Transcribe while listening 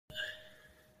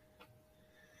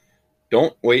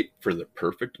Don't wait for the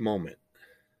perfect moment.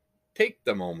 Take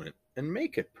the moment and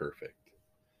make it perfect.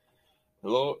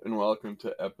 Hello and welcome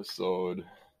to episode,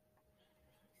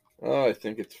 I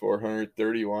think it's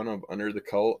 431 of Under the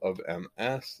Cult of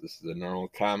MS. This is a normal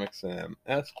comics and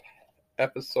MS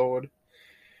episode.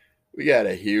 We got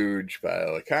a huge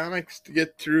pile of comics to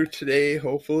get through today,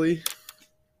 hopefully.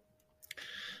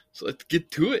 So let's get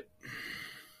to it.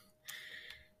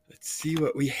 Let's see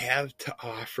what we have to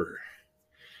offer.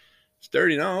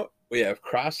 Starting out, we have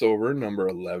crossover number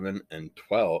 11 and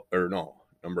 12,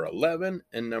 number 11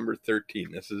 and number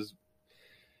 13. This is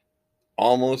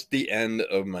almost the end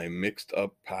of my mixed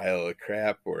up pile of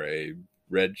crap where I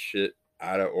read shit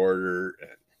out of order.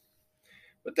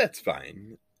 But that's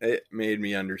fine. It made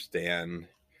me understand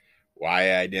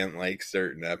why I didn't like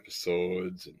certain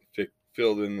episodes and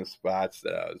filled in the spots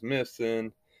that I was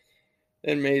missing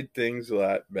and made things a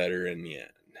lot better in the end.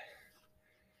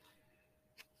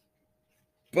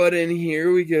 But in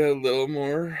here we get a little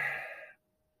more,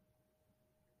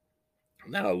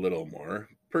 not a little more,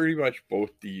 pretty much both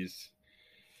these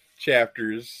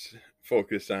chapters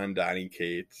focus on Donny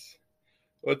Cates.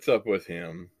 What's up with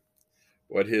him?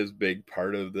 What his big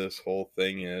part of this whole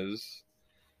thing is.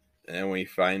 And we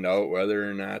find out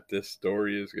whether or not this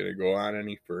story is going to go on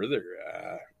any further.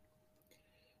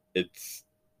 It's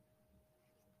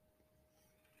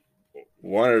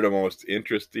one of the most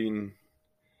interesting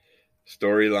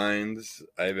storylines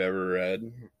I've ever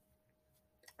read.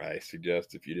 I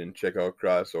suggest if you didn't check out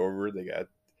Crossover, they got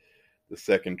the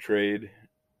second trade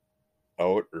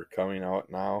out or coming out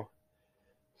now.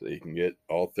 So you can get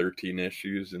all 13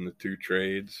 issues in the two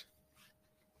trades.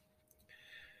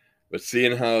 But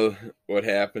seeing what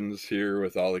happens here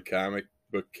with all the comic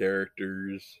book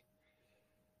characters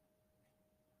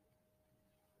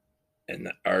and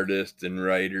the artists and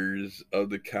writers of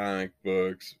the comic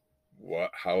books,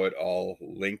 how it all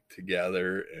linked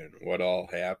together and what all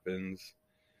happens,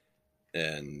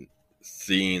 and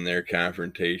seeing their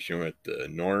confrontation with the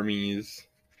normies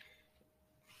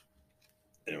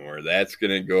and where that's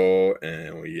going to go,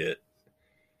 and we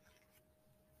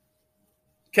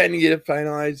kind of get a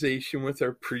finalization with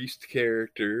our priest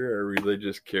character, our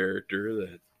religious character,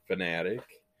 the fanatic,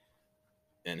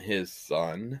 and his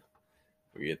son.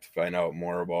 We get to find out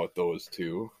more about those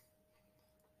two.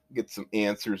 Get some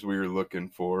answers we were looking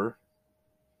for.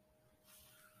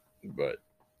 But,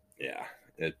 yeah,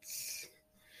 it's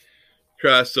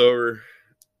Crossover.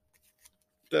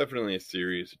 Definitely a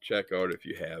series to check out if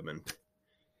you haven't.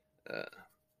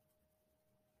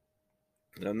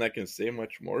 I'm not going to say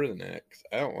much more than that because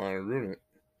I don't want to ruin it.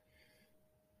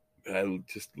 But I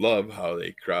just love how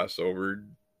they cross over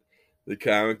the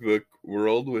comic book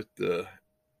world with the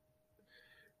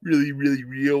really, really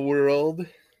real world.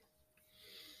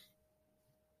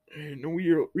 No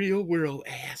real world,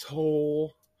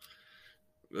 asshole.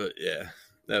 But yeah,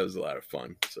 that was a lot of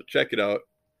fun. So check it out.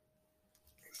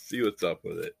 See what's up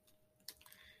with it.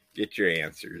 Get your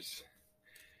answers.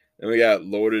 Then we got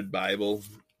Loaded Bible.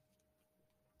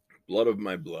 Blood of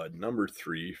My Blood, number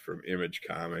 3 from Image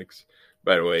Comics.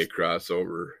 By the way,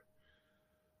 Crossover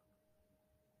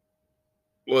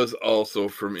was also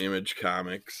from Image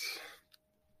Comics.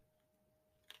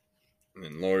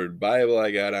 And Loaded Bible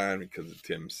I got on because of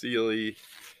Tim Seeley.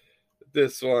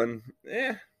 This one,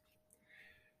 The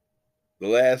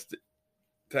last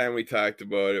time we talked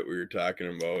about it, we were talking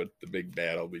about the big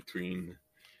battle between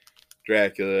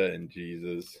Dracula and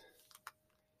Jesus.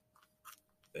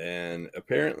 And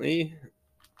apparently,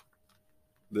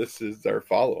 this is our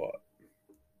follow-up.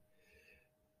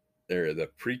 They're the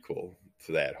prequel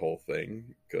to that whole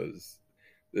thing, because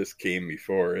this came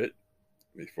before it,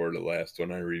 before the last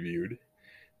one I reviewed.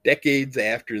 Decades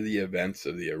after the events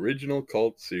of the original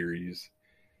cult series,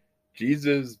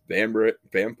 Jesus'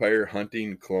 vampire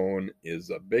hunting clone is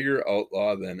a bigger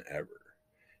outlaw than ever,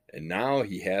 and now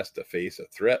he has to face a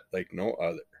threat like no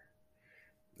other.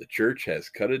 The church has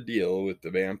cut a deal with the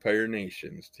vampire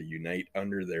nations to unite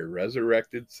under their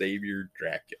resurrected savior,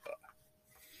 Dracula.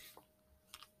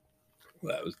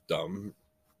 Well, that was dumb,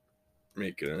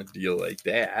 making a deal like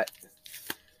that.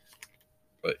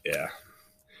 But yeah,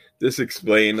 this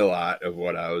explained a lot of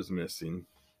what I was missing.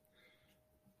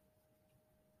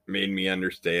 Made me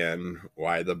understand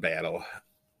why the battle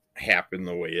happened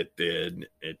the way it did.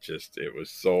 It was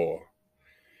so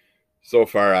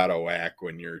far out of whack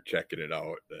when you're checking it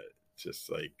out that it's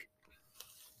just like,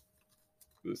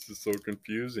 this is so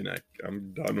confusing.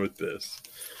 I'm done with this.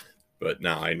 But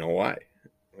now I know why.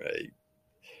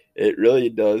 It really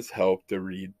does help to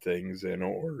read things in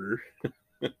order.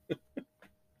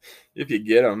 If you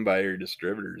get them by your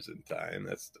distributors in time,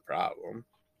 that's the problem.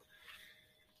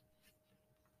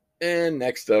 And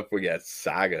next up, we got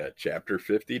Saga Chapter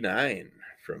 59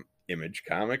 from Image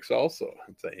Comics also.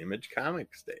 It's an Image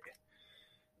Comics day.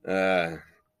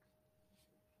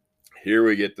 Here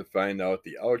we get to find out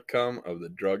the outcome of the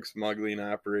drug smuggling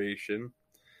operation,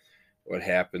 what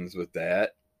happens with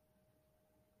that,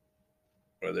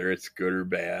 whether it's good or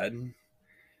bad.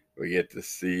 We get to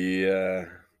see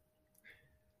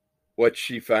what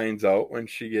she finds out when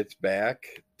she gets back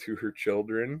to her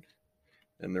children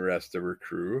and the rest of her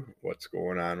crew, what's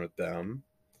going on with them.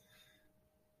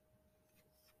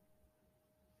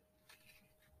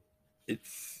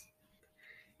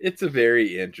 It's a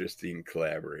very interesting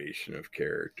collaboration of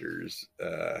characters.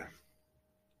 I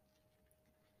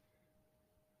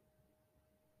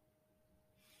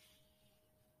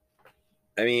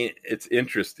mean, it's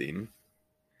interesting,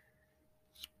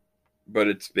 but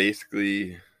it's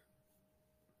basically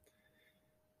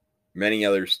many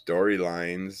other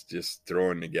storylines just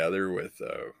thrown together with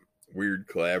a weird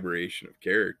collaboration of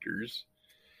characters.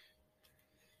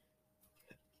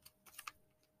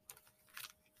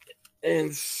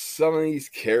 And some of these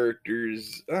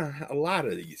characters, a lot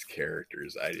of these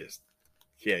characters, I just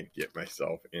can't get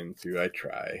myself into. I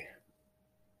try.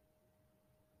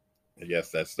 I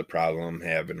guess that's the problem I'm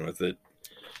having with it,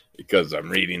 because I'm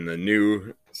reading the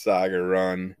new Saga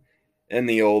run and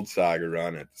the old Saga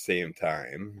run at the same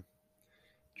time,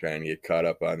 trying to get caught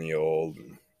up on the old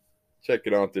and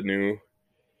checking out the new.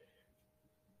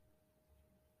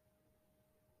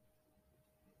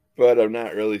 But I'm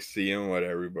not really seeing what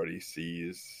everybody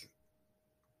sees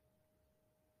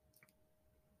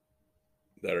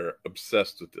that are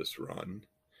obsessed with this run.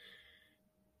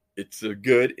 It's a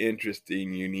good,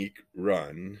 interesting, unique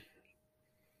run,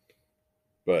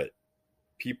 but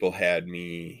people had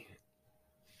me,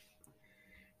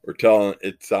 or telling,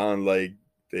 it sounded like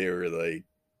they were like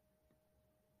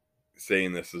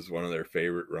saying this is one of their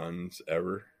favorite runs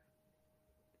ever.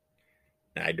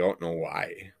 And I don't know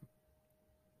why.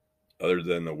 Other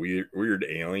than the weird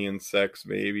alien sex,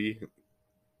 maybe.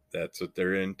 That's what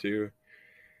they're into.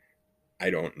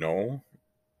 I don't know.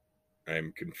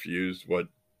 I'm confused what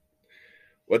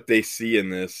they see in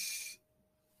this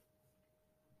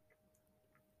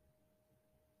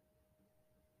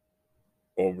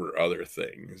over other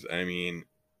things. I mean,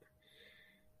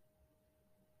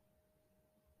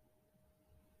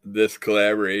 this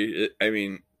collaboration, I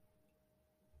mean,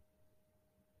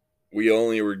 we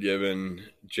only were given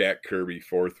Jack Kirby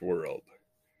Fourth World.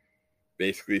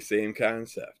 Basically, same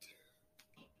concept.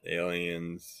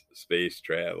 Aliens, space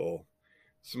travel,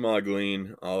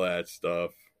 smuggling, all that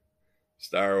stuff.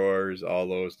 Star Wars, all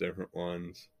those different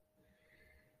ones.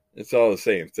 It's all the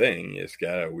same thing. It's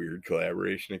got a weird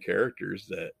collaboration of characters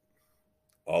that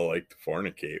all like to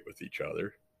fornicate with each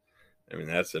other. I mean,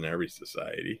 that's in every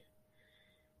society.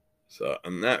 So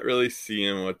I'm not really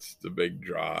seeing what's the big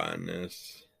draw on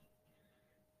this.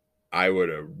 I would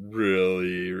have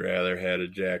really rather had a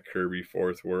Jack Kirby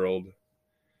Fourth World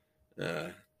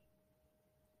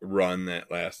run that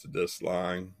lasted this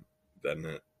long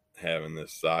than having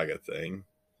this Saga thing.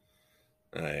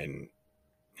 And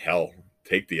hell,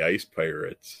 take the Ice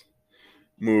Pirates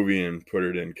movie and put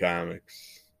it in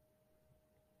comics.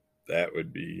 That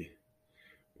would be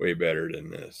way better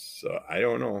than this. So I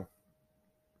don't know.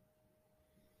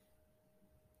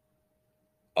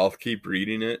 I'll keep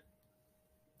reading it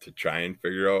to try and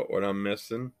figure out what I'm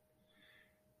missing.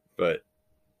 But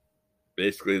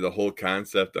basically, the whole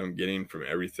concept I'm getting from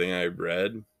everything I've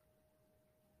read,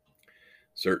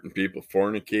 certain people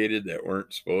fornicated that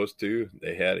weren't supposed to.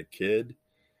 They had a kid,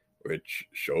 which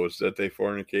shows that they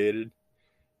fornicated.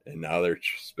 And now they're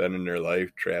spending their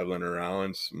life traveling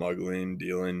around, smuggling,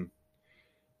 dealing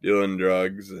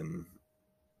drugs, and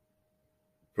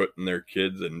putting their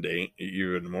kids in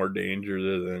even more danger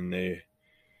than they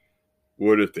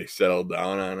would if they settled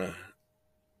down on a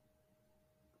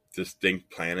distinct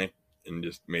planet and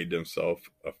just made themselves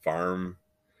a farm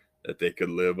that they could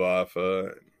live off of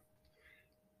and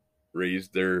raise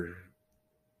their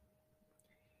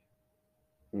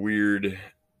weird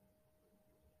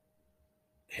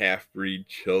half-breed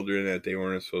children that they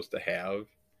weren't supposed to have.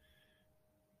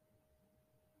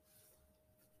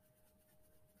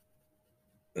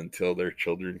 Until their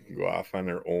children can go off on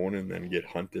their own and then get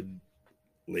hunted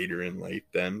later in life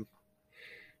then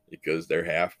because they're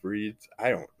half-breeds.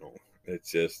 I don't know.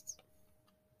 It's just,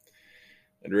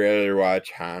 I'd rather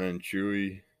watch Han and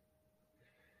Chewie.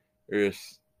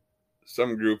 There's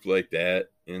some group like that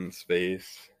in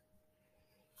space.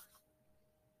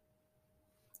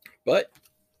 But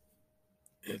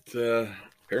it's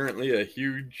apparently a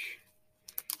huge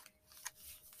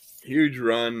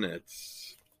run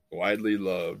that's widely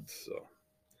loved. So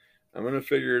I'm going to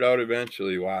figure it out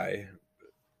eventually why.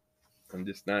 I'm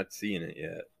just not seeing it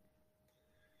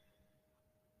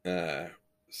yet.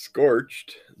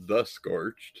 Scorched, the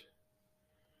Scorched.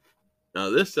 Now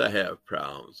this I have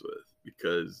problems with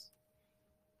because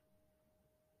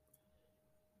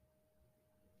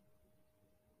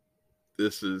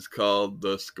this is called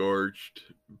the Scorched,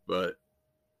 but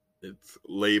it's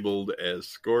labeled as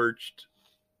Scorched,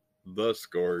 the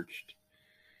Scorched,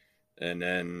 and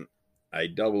then I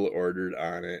double ordered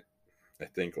on it, I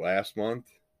think last month,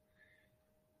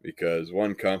 because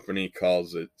one company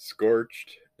calls it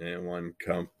Scorched and one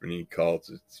company calls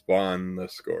it Spawn the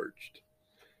Scorched.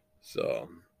 So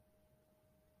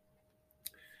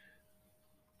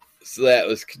that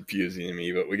was confusing to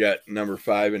me, but we got number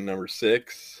 5 and number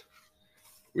 6.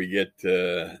 We get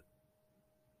to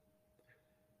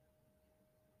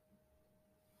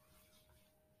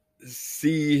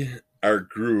see our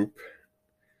group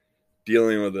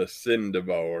dealing with a Sin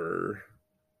Devourer,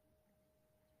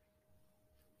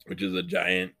 which is a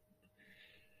giant,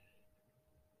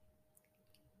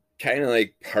 kind of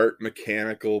like part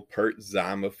mechanical, part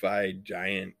zombified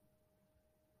giant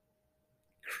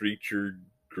creature,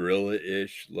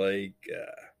 gorilla-ish, like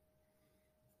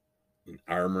an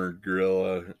armored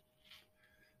gorilla,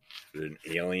 an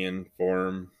alien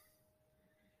form.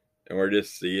 And we're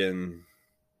just seeing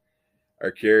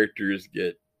our characters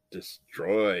get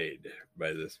destroyed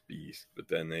by this beast, but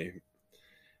then they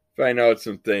find out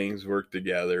some things, work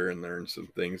together, and learn some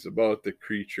things about the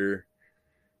creature.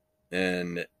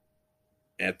 And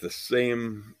at the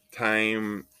same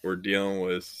time, we're dealing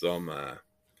with some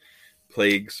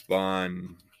plague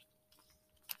spawn.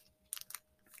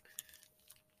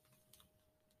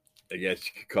 I guess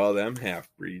you could call them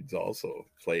half-breeds also.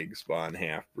 Plague spawn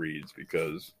half-breeds,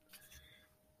 because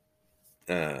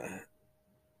the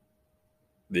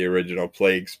original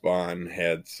plague spawn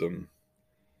had some,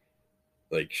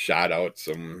 like, shot out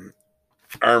some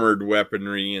armored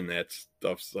weaponry, and that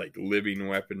stuff's like living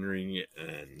weaponry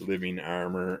and living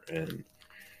armor, and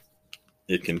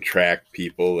it can track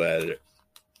people that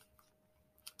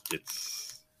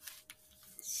it's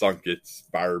sunk its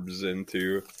barbs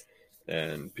into,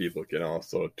 and people can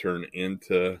also turn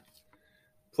into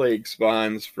plague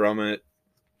spawns from it.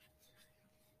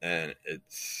 And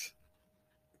it's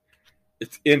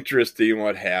interesting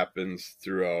what happens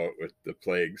throughout with the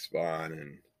plague spawn.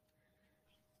 And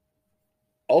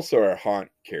also our haunt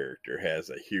character has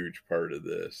a huge part of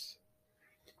this,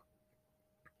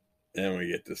 and we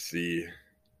get to see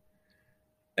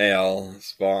Al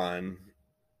spawn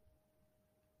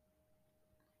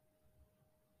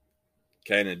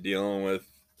kind of dealing with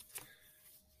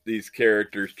these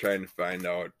characters, trying to find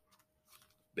out.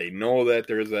 They know that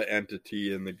there's an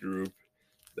entity in the group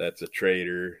that's a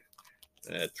traitor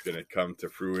that's going to come to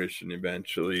fruition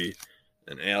eventually,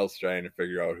 and Al's trying to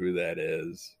figure out who that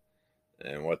is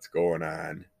and what's going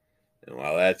on. And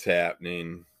while that's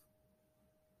happening,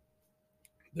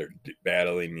 they're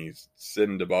battling these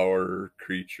Sin Devourer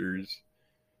creatures,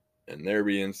 and they're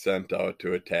being sent out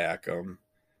to attack them.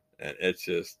 And it's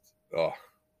just,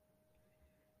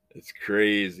 it's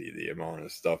crazy the amount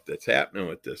of stuff that's happening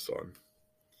with this one.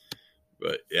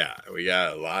 But yeah, we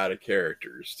got a lot of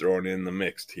characters thrown in the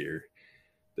mix here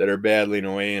that are battling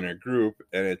away in a group,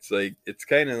 and it's like, it's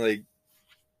kind of like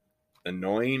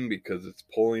annoying because it's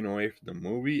pulling away from the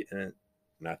movie, and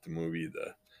not the movie,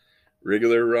 the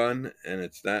regular run, and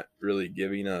it's not really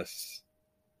giving us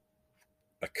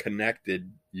a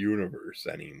connected universe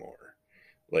anymore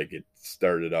like it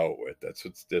started out with. That's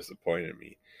what's disappointed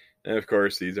me. And of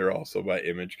course, these are also by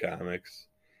Image Comics.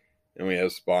 And we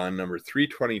have Spawn number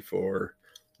 324,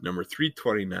 number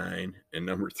 329, and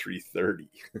number 330.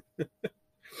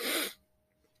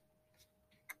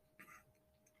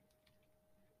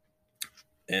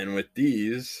 And with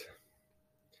these,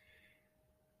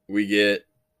 we get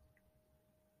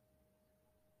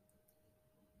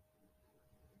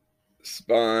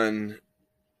Spawn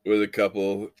with a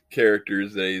couple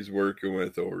characters that he's working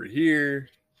with over here,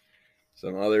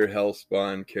 some other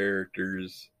Hellspawn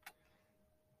characters,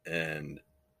 and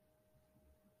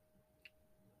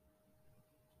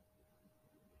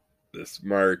this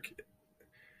Mark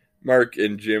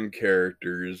and Jim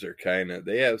characters are kind of,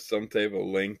 they have some type of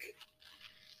link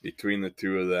between the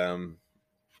two of them.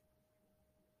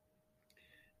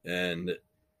 And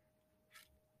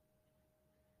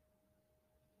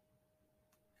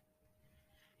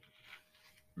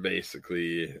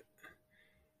basically,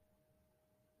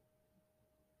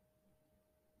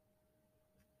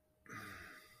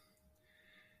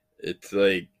 it's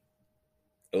like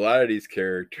a lot of these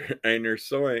characters, and there's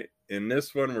so, in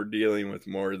this one we're dealing with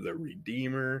more the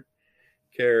Redeemer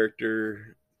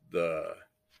character, the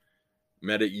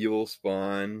medieval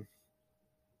spawn,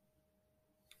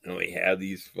 and we have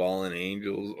these fallen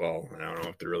angels. Well, I don't know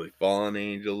if they're really fallen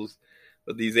angels,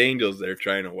 but these angels, they're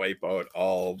trying to wipe out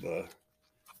all the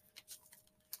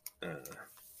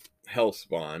hell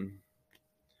spawn,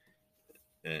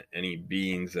 any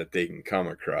beings that they can come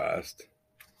across.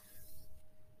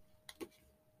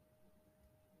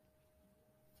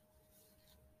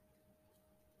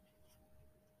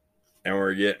 And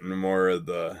we're getting more of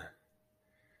the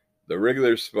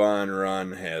regular spawn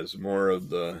run has more of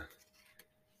the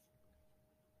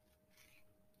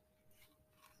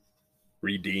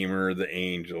Redeemer, the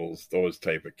angels, those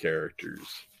type of characters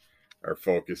are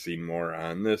focusing more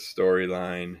on this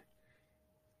storyline,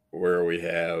 where we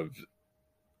have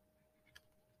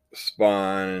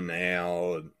Spawn and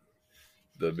Al and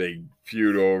the big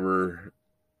feud over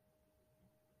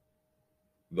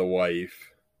the wife.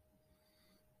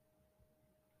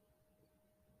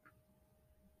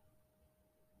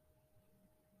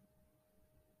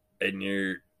 And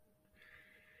you're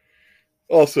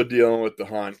also dealing with the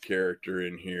Haunt character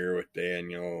in here with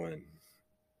Daniel and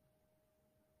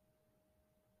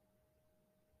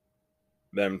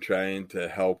them trying to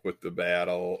help with the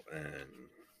battle, and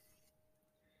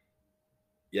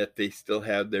yet they still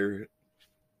have their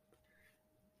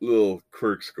little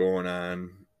quirks going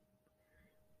on.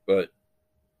 But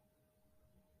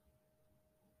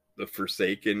the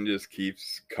Forsaken just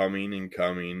keeps coming and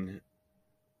coming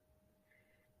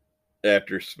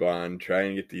after Spawn,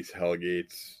 trying to get these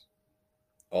Hellgates,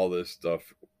 all this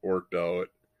stuff worked out.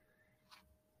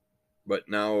 But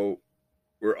now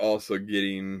we're also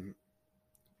getting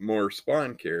more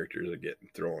Spawn characters are getting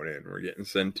thrown in. We're getting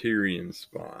Centurion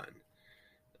Spawn.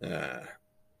 A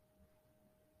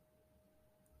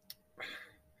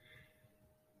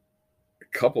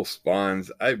couple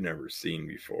spawns I've never seen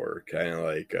before, kind of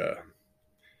like a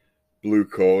blue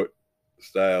coat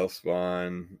style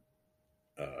spawn,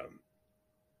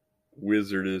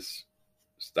 wizardess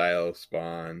style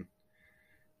spawn.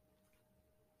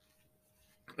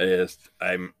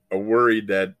 I'm worried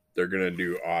that they're going to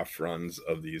do off runs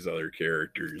of these other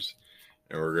characters,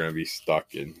 and we're going to be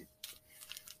stuck in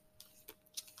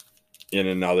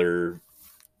another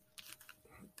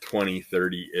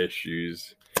 20-30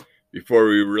 issues before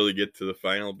we really get to the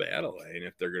final battle line,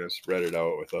 if they're going to spread it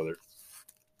out with other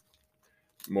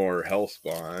more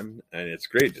Hellspawn. And it's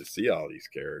great to see all these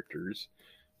characters,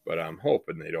 but I'm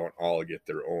hoping they don't all get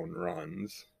their own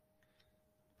runs.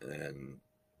 And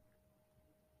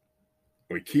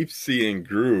we keep seeing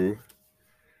Grog,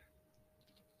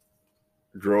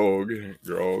 the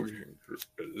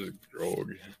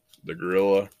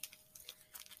gorilla,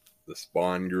 the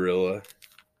Spawn gorilla,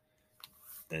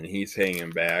 and he's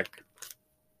hanging back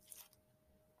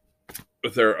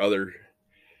with our other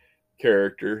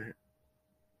character.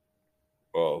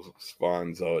 Well,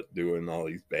 Spawn's out doing all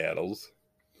these battles.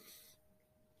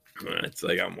 It's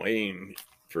like I'm waiting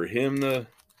for him to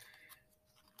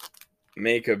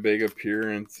make a big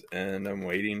appearance, and I'm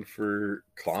waiting for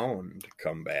Clown to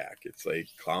come back. It's like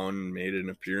Clown made an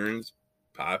appearance,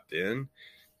 popped in,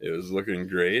 it was looking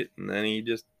great, and then he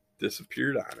just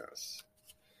disappeared on us.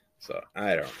 So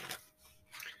I don't know.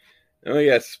 Then we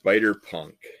got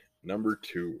Spider-Punk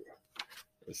 #2.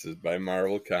 This is by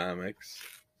Marvel Comics.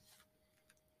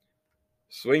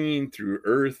 Swinging through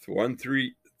Earth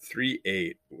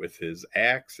 1338 with his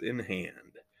axe in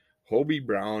hand, Hobie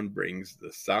Brown brings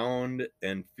the sound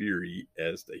and fury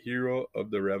as the hero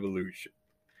of the revolution,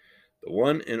 the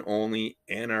one and only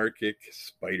anarchic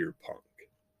Spider-Punk.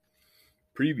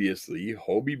 Previously,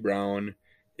 Hobie Brown,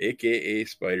 aka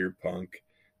Spider-Punk,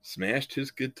 smashed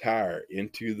his guitar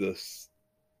into the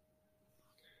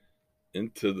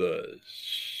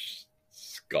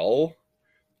skull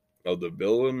of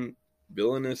the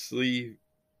villainously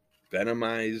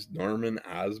venomized Norman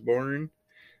Osborn,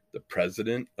 the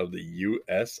president of the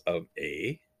US of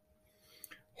A.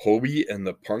 Hobie and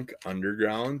the Punk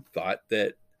Underground thought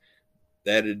that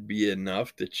that'd be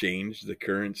enough to change the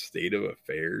current state of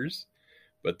affairs,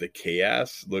 but the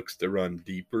chaos looks to run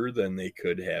deeper than they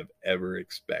could have ever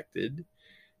expected,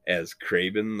 as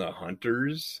Kraven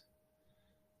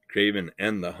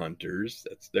and the Hunters,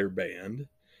 that's their band,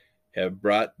 have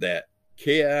brought that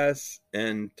chaos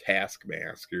and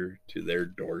Taskmaster to their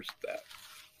doorstep.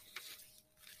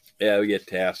 Yeah, we get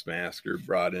Taskmaster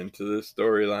brought into the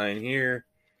storyline here.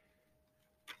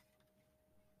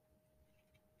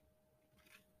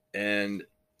 And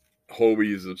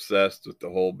Hobie's obsessed with the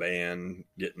whole band,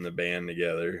 getting the band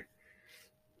together.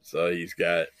 So he's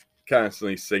got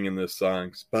constantly singing this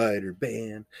song, Spider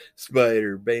Band,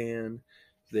 Spider Band.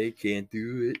 they can't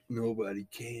do it, nobody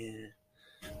can.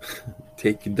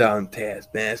 Taking down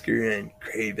Taskmaster and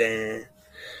Kraven.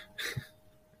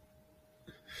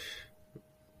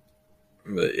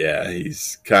 But yeah,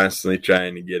 he's constantly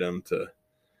trying to get them to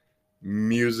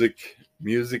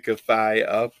musicify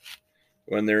up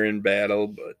when they're in battle.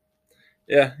 But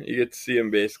yeah, you get to see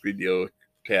him basically deal with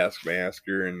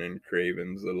Taskmaster and then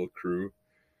Kraven's little crew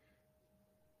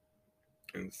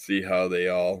and see how they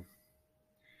all,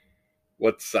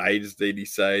 what sides they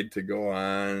decide to go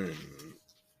on and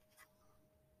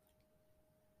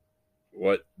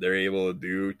what they're able to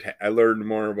do. I learned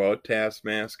more about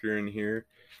Taskmaster in here.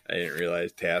 I didn't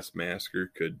realize Taskmaster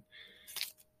could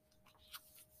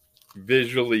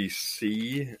visually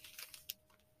see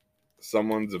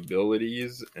someone's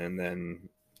abilities and then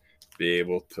be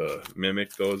able to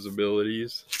mimic those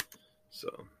abilities. So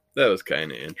that was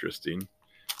kind of interesting.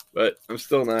 But I'm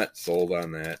still not sold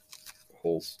on that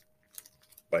whole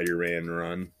Spider-Man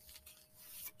run.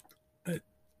 I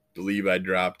believe I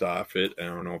dropped off it. I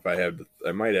don't know if I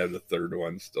might have the third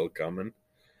one still coming.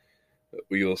 But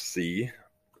we will see.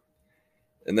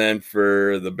 And then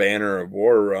for the Banner of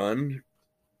War run,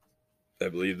 I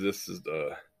believe this is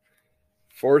the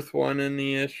fourth one in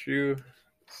the issue.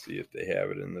 Let's see if they have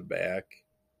it in the back.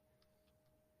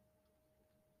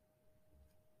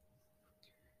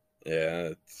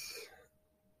 Yeah,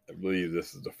 I believe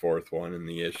this is the fourth one in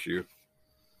the issue.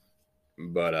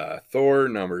 But Thor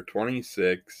number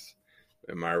 26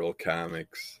 in Marvel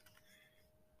Comics.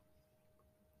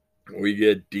 We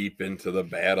get deep into the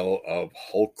battle of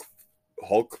Hulk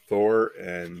Thor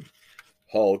and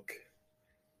Hulk,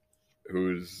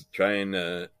 who's trying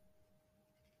to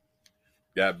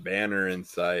got Banner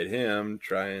inside him,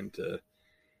 trying to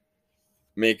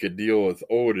make a deal with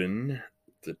Odin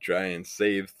to try and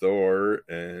save Thor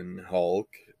and Hulk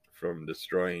from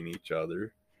destroying each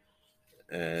other.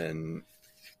 And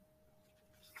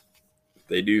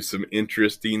they do some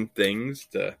interesting things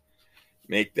to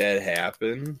make that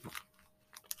happen.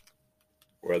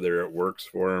 Whether it works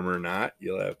for them or not,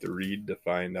 you'll have to read to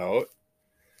find out.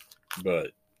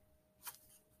 But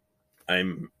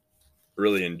I'm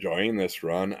really enjoying this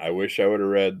run. I wish I would have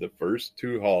read the first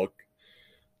two or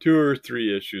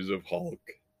three issues of Hulk,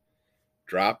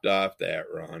 dropped off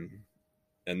that run,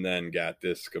 and then got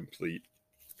this complete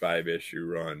 5-issue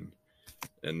run,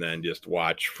 and then just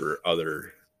watch for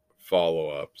other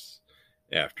follow-ups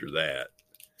after that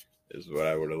is what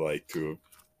I would have liked to have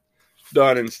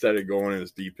done instead of going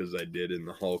as deep as I did in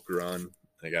the Hulk run.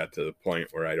 I got to the point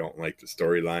where I don't like the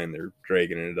storyline. They're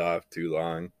dragging it off too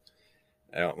long.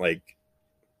 I don't like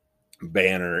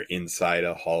Banner inside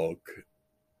a Hulk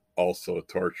also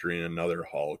torturing another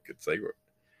Hulk. It's like,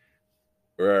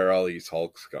 where are all these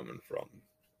Hulks coming from?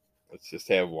 Let's just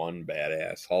have one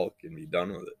badass Hulk and be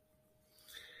done with it.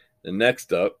 And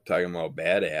next up, talking about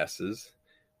badasses,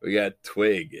 we got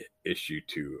Twig issue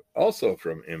 2, also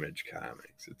from Image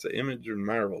Comics. It's an Image and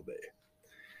Marvel day.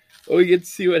 Well, we get to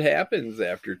see what happens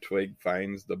after Twig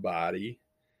finds the body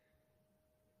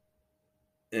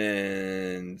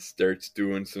and starts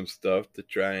doing some stuff to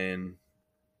try and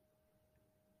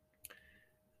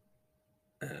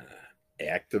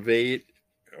activate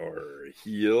or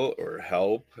heal or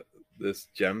help this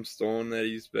gemstone that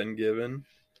he's been given.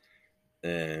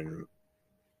 And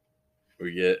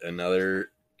we get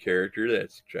another character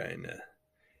that's trying to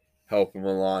help him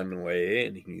along the way,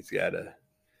 and he's got to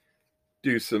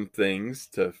do some things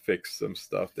to fix some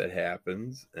stuff that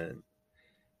happens. And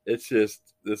it's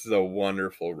just, this is a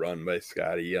wonderful run by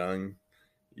Scotty Young.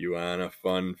 You want a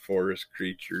fun forest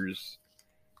creatures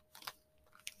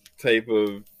type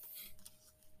of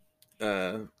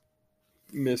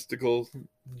mystical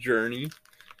journey,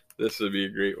 this would be a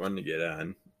great one to get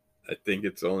on. I think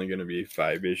it's only going to be a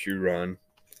 5-issue run.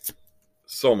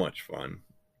 So much fun.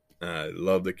 I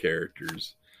love the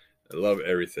characters. I love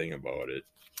everything about it.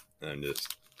 I'm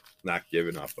just not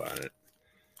giving up on it.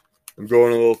 I'm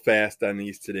going a little fast on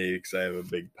these today because I have a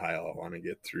big pile I want to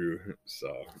get through.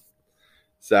 So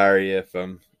sorry if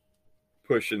I'm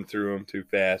pushing through them too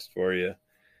fast for you.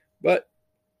 But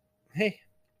hey,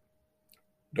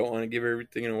 don't want to give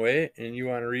everything away, and you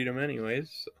want to read them anyways.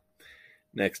 So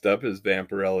next up is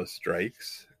Vampirella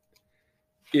Strikes,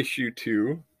 issue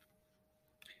 2.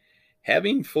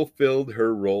 Having fulfilled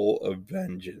her role of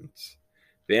vengeance,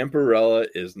 Vampirella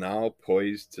is now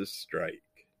poised to strike.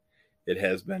 It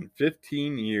has been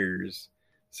 15 years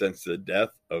since the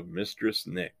death of Mistress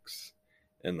Nyx,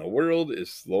 and the world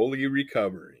is slowly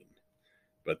recovering.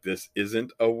 But this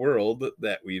isn't a world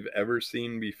that we've ever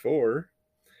seen before.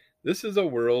 This is a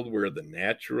world where the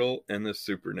natural and the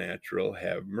supernatural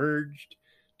have merged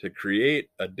to create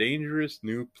a dangerous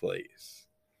new place,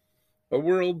 a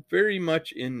world very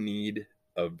much in need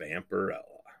of Vampirella.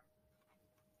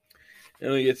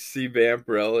 And we get to see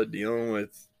Vampirella dealing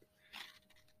with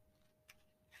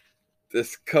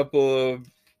this couple of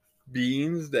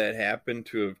beings that happen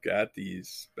to have got these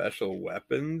special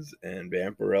weapons, and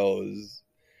Vampirella's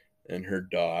and her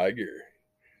dog are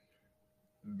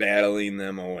battling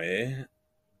them away.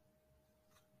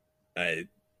 I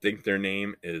think their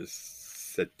name is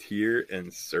Satyr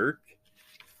and Cirque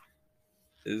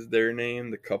is their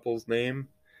name, the couple's name.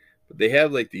 But they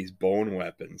have like these bone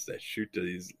weapons that shoot to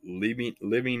these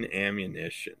living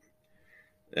ammunition.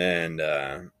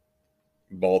 And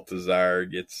Balthazar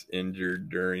gets injured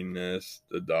during this.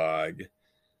 The dog,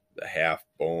 the half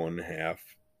bone, half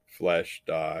flesh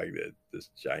dog, this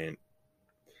giant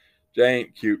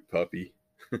cute puppy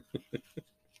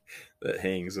that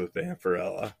hangs with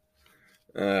Vampirella.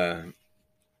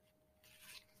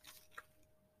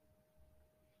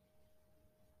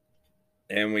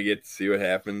 And we get to see what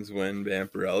happens when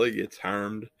Vampirella gets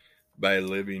harmed by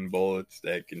living bullets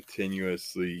that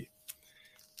continuously,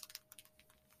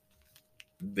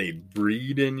 they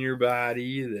breed in your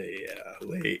body, they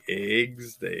lay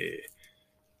eggs, the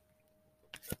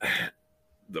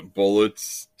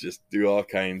bullets just do all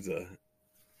kinds of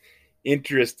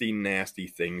interesting, nasty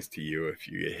things to you if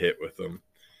you get hit with them.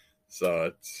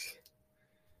 So it's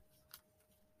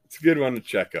a good one to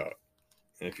check out.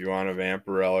 If you want a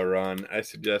Vampirella run, I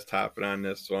suggest hopping on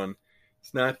this one.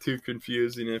 It's not too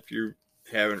confusing if you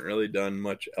haven't really done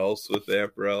much else with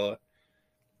Vampirella.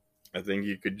 I think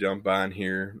you could jump on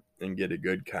here and get a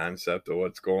good concept of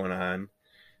what's going on.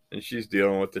 And she's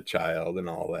dealing with the child and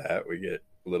all that. We get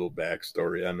a little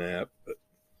backstory on that. But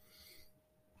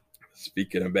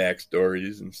speaking of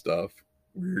backstories and stuff,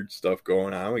 weird stuff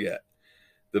going on, we got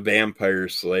The Vampire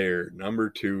Slayer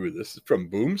 #2. This is from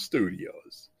Boom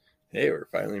Studios. Hey, we're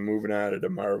finally moving out of the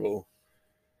Marvel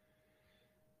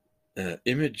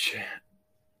Image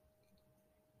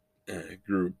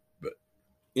group. But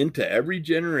into every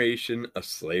generation, a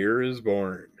Slayer is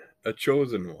born, a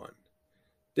chosen one.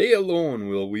 They alone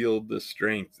will wield the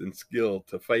strength and skill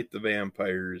to fight the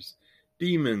vampires,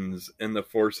 demons, and the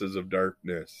forces of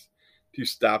darkness, to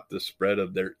stop the spread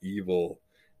of their evil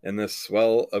and the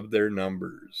swell of their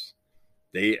numbers.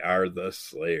 They are the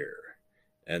Slayer.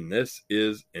 And this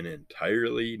is an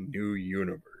entirely new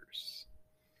universe.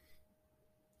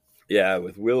 Yeah,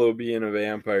 with Willow being a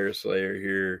Vampire Slayer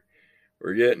here,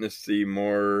 we're getting to see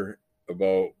more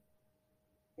about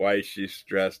why she's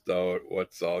stressed out,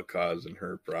 what's all causing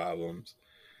her problems.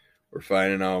 We're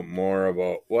finding out more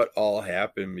about what all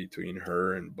happened between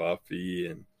her and Buffy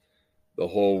and the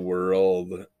whole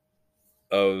world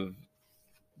of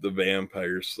the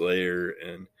Vampire Slayer,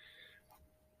 and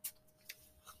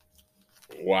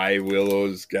why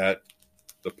Willow's got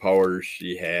the powers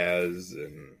she has,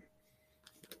 and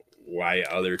why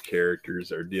other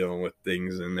characters are dealing with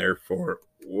things in their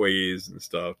ways and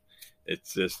stuff.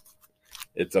 It's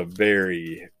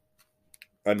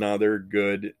another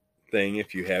good thing.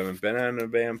 If you haven't been on a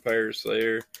Vampire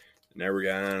Slayer, never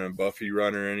got on a Buffy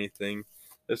run or anything,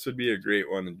 this would be a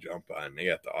great one to jump on. They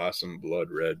got the awesome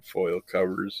blood red foil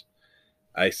covers.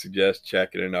 I suggest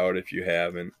checking it out if you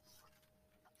haven't.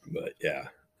 But yeah,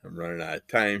 I'm running out of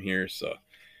time here. So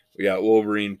we got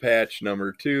Wolverine patch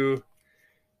 #2.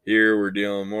 Here we're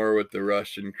dealing more with the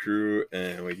Russian crew,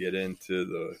 and we get into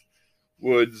the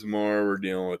woods more. We're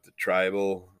dealing with the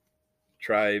tribes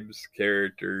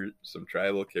characters, some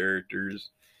tribal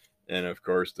characters, and of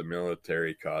course the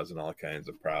military causing all kinds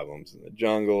of problems in the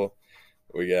jungle.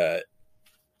 We got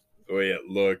the way it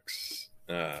looks,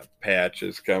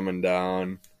 patches coming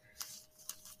down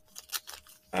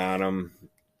on them.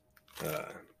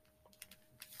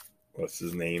 What's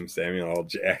his name? Samuel L.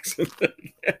 Jackson.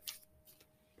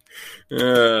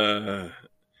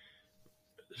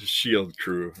 Shield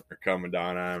crew are coming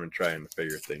down on him and trying to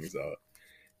figure things out.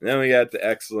 And then we got the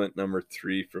excellent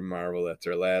 #3 from Marvel. That's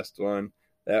our last one.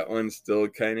 That one still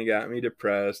kind of got me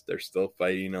depressed. They're still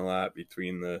fighting a lot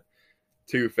between the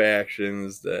two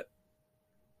factions, the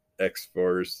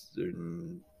X-Force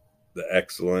and the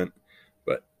Excellent.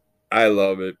 But I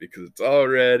love it because it's all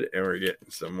red and we're getting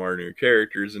some more new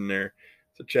characters in there.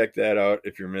 So check that out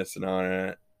if you're missing on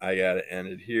it. I got to end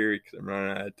it here because I'm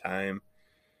running out of time.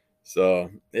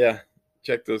 So, yeah,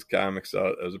 check those comics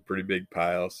out. That was a pretty big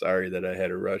pile. Sorry that I had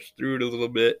to rush through it a little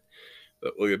bit.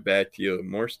 But we'll get back to you with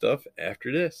more stuff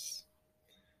after this.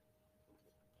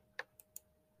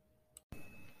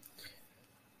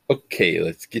 Okay,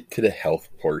 let's get to the health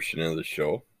portion of the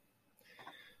show.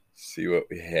 See what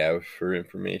we have for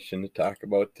information to talk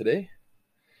about today.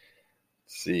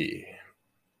 see.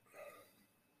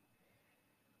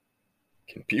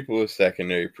 Can people with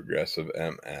secondary progressive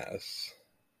MS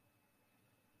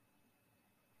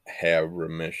have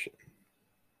remission?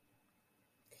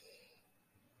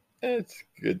 It's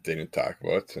a good thing to talk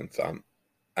about since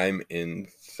I'm in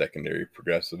secondary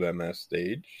progressive MS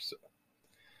stage. So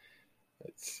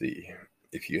let's see.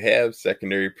 If you have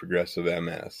secondary progressive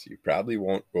MS, you probably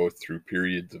won't go through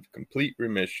periods of complete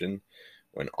remission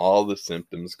when all the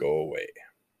symptoms go away.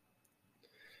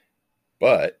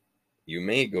 But you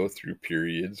may go through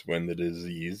periods when the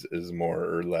disease is more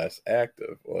or less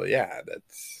active. Well, yeah,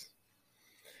 that's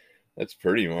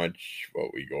pretty much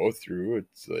what we go through.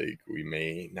 It's like we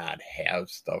may not have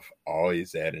stuff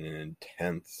always at an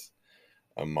intense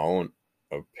amount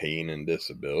of pain and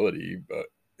disability, but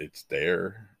it's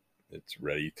there. It's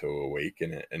ready to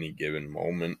awaken at any given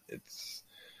moment. It's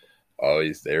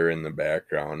always there in the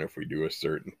background. If we do a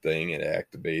certain thing, it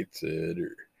activates it,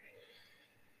 or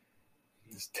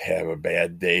just have a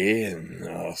bad day and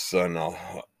all of a sudden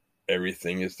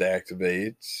everything just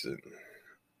activates.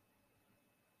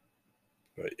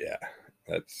 But yeah,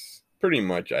 that's pretty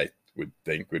much, I would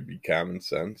think, would be common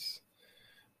sense.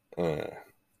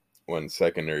 When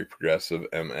secondary progressive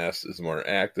MS is more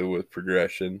active with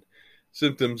progression,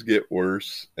 symptoms get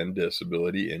worse and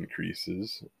disability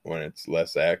increases. When it's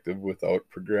less active without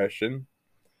progression,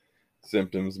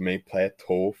 symptoms may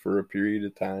plateau for a period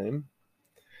of time.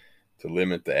 To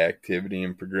limit the activity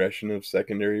and progression of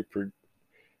secondary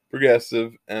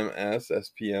progressive MS,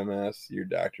 SPMS, your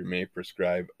doctor may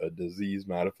prescribe a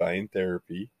disease-modifying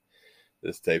therapy.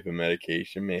 This type of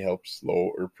medication may help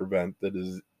slow or prevent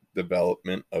the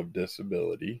development of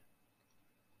disability.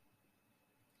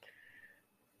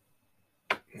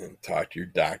 And talk to your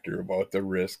doctor about the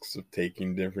risks of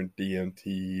taking different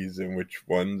DMTs and which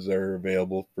ones are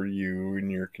available for you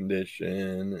and your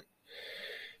condition.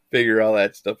 Figure all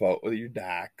that stuff out with your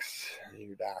doctors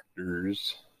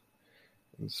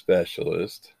and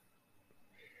specialists.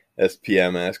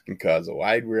 SPMS can cause a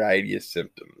wide variety of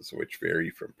symptoms, which vary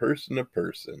from person to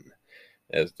person.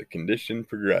 As the condition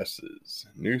progresses,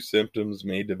 new symptoms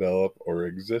may develop or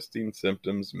existing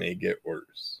symptoms may get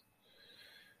worse.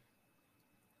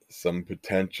 Some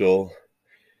potential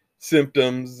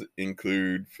symptoms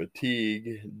include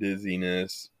fatigue,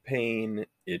 dizziness, pain,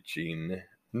 itching,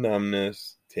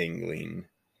 numbness, tingling,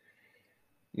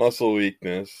 muscle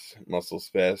weakness, muscle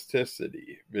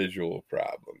spasticity, visual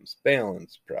problems,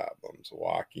 balance problems,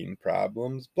 walking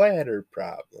problems, bladder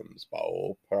problems,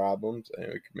 bowel problems, and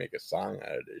we could make a song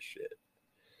out of this shit.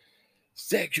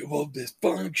 Sexual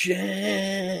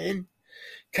dysfunction,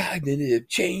 cognitive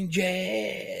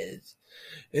changes,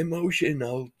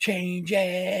 emotional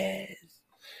changes.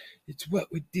 It's what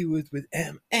we deal with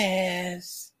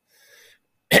MS.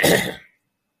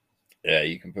 Yeah,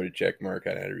 you can put a check mark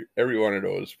on every one of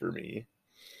those for me.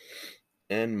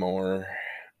 And more.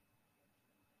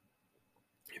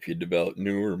 If you develop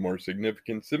new or more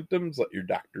significant symptoms, let your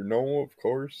doctor know, of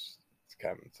course. It's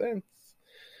common sense.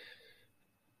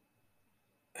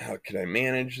 How can I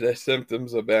manage the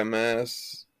symptoms of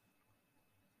MS?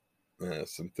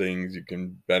 Some things you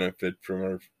can benefit from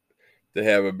are to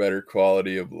have a better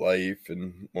quality of life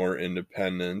and more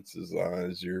independence, as long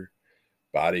as your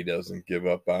body doesn't give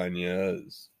up on you.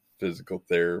 Is physical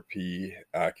therapy,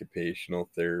 occupational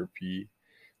therapy,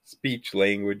 speech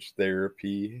language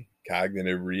therapy,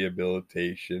 cognitive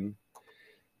rehabilitation,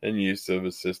 and use of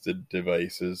assisted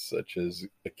devices such as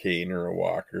a cane or a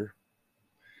walker.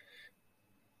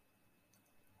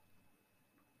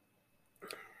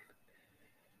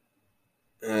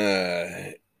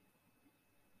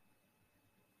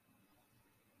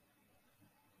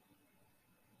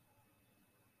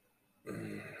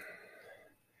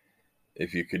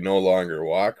 If you can no longer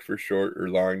walk for short or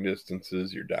long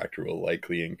distances, your doctor will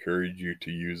likely encourage you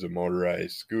to use a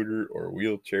motorized scooter or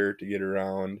wheelchair to get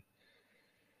around.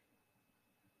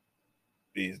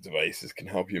 These devices can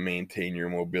help you maintain your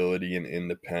mobility and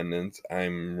independence.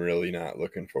 I'm really not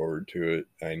looking forward to it.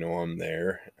 I know I'm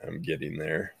there. I'm getting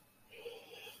there.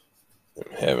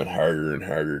 I'm having harder and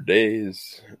harder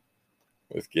days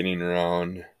with getting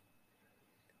around.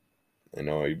 I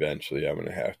know eventually I'm going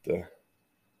to have to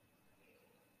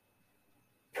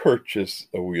purchase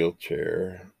a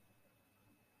wheelchair.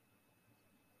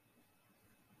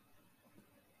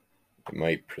 They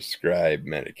might prescribe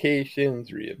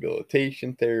medications,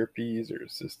 rehabilitation therapies, or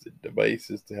assisted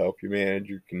devices to help you manage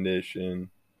your condition.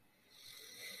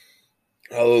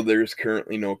 Although there's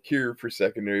currently no cure for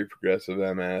secondary progressive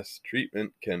MS,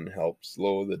 treatment can help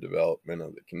slow the development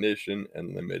of the condition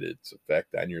and limit its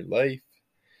effect on your life.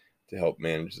 To help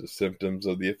manage the symptoms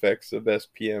of the effects of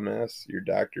SPMS, your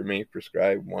doctor may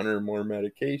prescribe one or more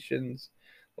medications,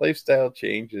 lifestyle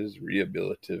changes,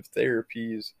 rehabilitative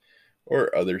therapies,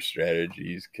 or other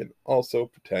strategies can also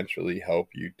potentially help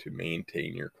you to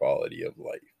maintain your quality of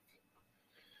life.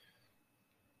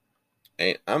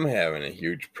 And I'm having a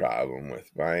huge problem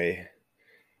with my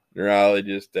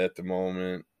neurologist at the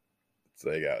moment. It's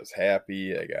like I was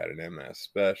happy, I got an MS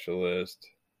specialist,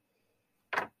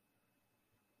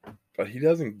 but he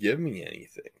doesn't give me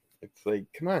anything. It's like,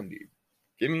 come on, dude.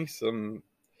 Give me some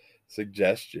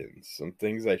suggestions, some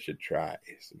things I should try,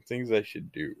 some things I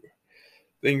should do,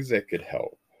 things that could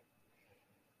help.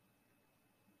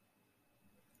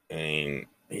 And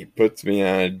he puts me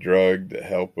on a drug to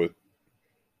help with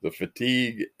the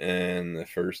fatigue, and the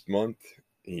first month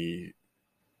he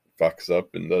fucks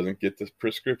up and doesn't get this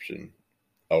prescription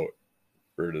out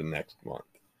for the next month.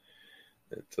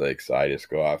 It's like, so I just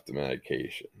go off the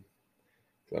medication.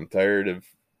 So I'm tired of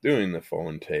doing the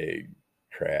phone tag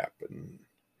crap and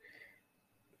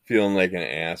feeling like an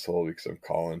asshole because I'm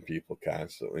calling people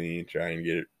constantly, trying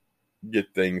to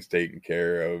get things taken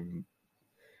care of.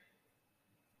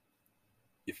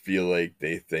 You feel like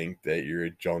they think that you're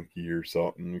a junkie or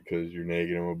something because you're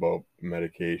negative about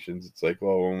medications. It's like,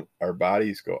 well, when our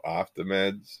bodies go off the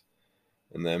meds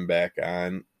and then back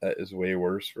on, that is way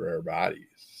worse for our bodies.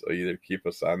 So either keep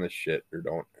us on this shit or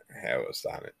don't have us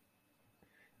on it.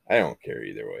 I don't care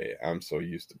either way. I'm so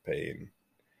used to pain.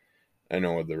 I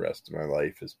know the rest of my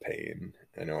life is pain.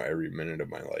 I know every minute of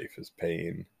my life is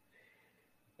pain.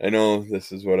 I know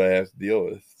this is what I have to deal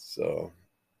with, so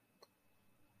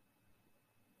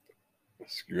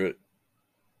screw it.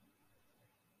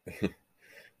 If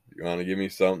you want to give me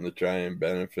something to try and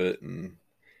benefit and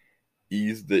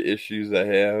ease the issues I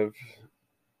have,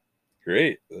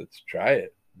 great, let's try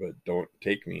it. But don't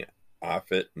take me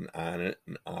off it and on it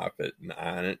and off it and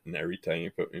on it, and every time you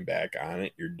put me back on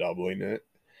it, you're doubling it.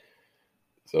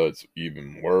 So it's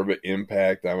even more of an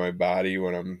impact on my body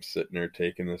when I'm sitting there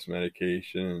taking this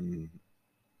medication and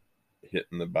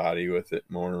hitting the body with it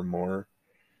more and more.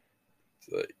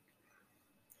 It's like,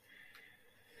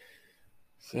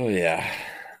 so yeah,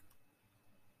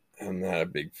 I'm not a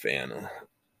big fan of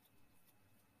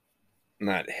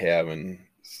not having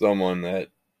someone that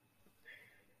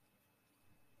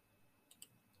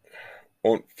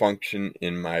won't function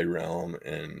in my realm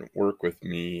and work with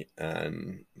me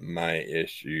on my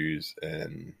issues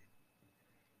and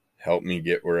help me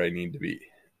get where I need to be.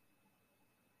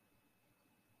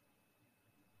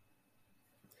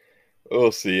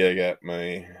 We'll see.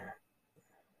 It's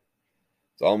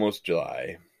almost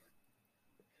July.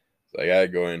 So I gotta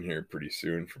go in here pretty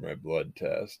soon for my blood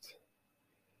test.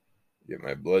 Get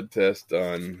my blood test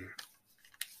done.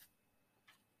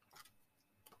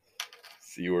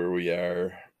 See where we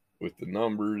are with the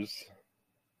numbers.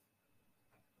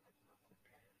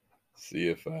 See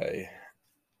if I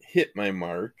hit my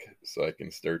mark so I can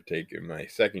start taking my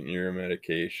second year of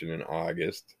medication in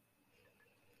August.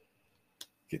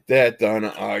 Get that done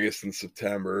in August and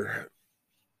September.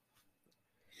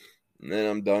 And then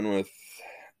I'm done with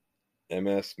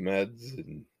MS meds,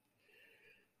 and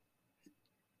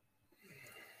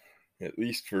at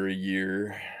least for a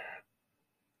year.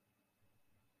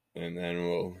 And then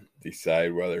we'll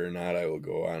decide whether or not I will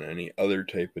go on any other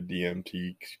type of DMT, because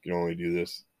you can only do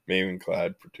this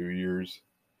Mavenclad for 2 years.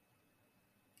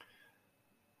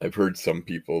 I've heard some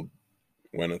people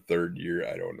went a third year.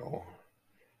 I don't know.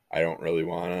 I don't really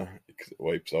want to, because it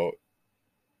wipes out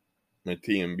my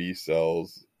TMB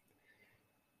cells.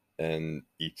 And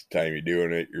each time you're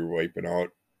doing it, you're wiping out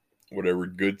whatever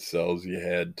good cells you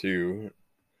had too.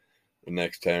 The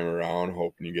next time around,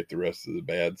 hoping you get the rest of the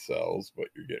bad cells, but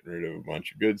you're getting rid of a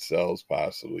bunch of good cells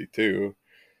possibly too.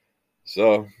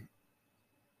 So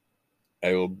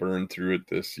I will burn through it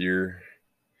this year,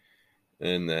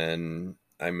 and then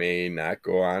I may not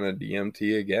go on a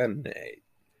DMT again.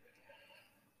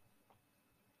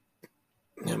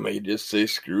 I may just say,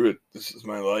 screw it. This is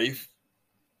my life.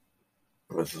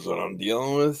 This is what I'm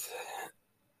dealing with.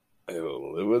 I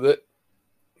will live with it,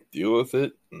 deal with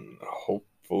it, and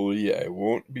hopefully I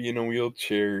won't be in a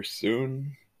wheelchair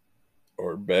soon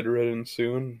or bedridden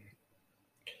soon.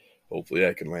 Hopefully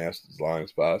I can last as long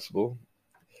as possible.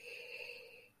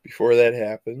 Before that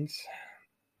happens,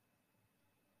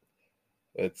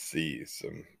 let's see,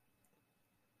 some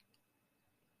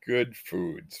good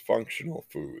foods, functional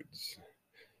foods.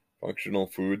 Functional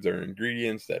foods are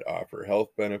ingredients that offer health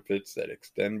benefits that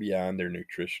extend beyond their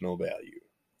nutritional value.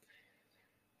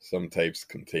 Some types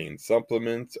contain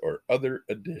supplements or other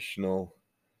additional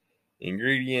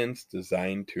ingredients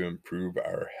designed to improve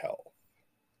our health.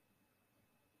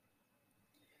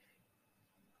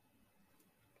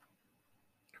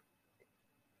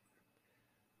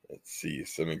 Let's see,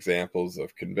 some examples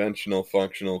of conventional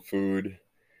functional food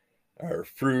are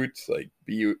fruits like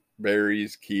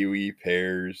berries, kiwi,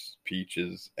 pears,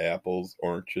 peaches, apples,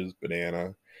 oranges,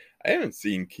 banana. I haven't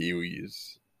seen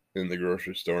kiwis in the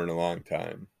grocery store in a long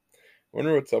time.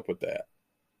 Wonder what's up with that.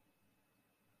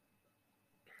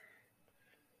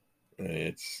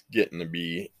 It's getting to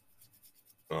be,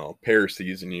 well, pear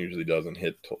season usually doesn't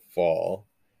hit till fall.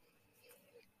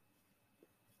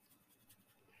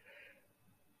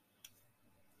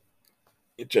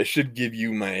 Which I should give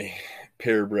you my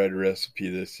pear bread recipe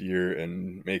this year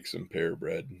and make some pear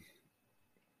bread.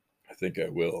 I think I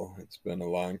will. It's been a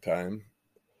long time,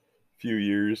 a few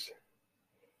years.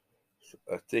 So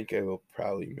I think I will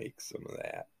probably make some of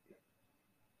that.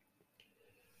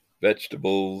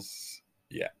 Vegetables,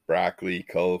 yeah, broccoli,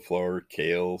 cauliflower,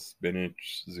 kale,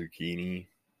 spinach, zucchini.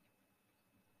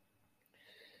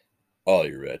 All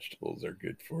your vegetables are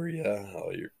good for you.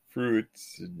 All your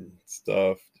fruits and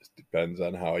stuff. Just depends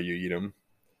on how you eat them.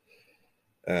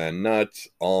 Nuts,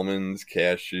 almonds,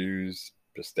 cashews,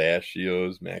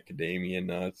 pistachios, macadamia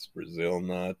nuts, Brazil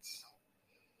nuts,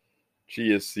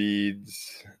 chia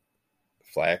seeds,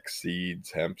 flax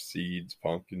seeds, hemp seeds,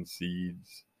 pumpkin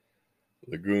seeds,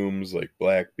 legumes like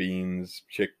black beans,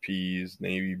 chickpeas,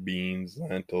 navy beans,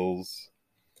 lentils,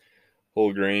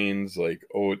 whole grains like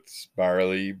oats,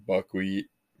 barley, buckwheat,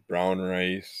 brown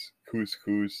rice,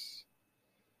 couscous,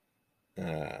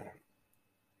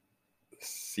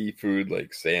 seafood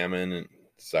like salmon and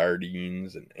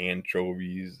sardines and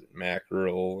anchovies and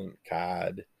mackerel and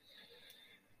cod,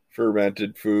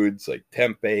 fermented foods like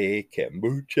tempeh,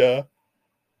 kombucha,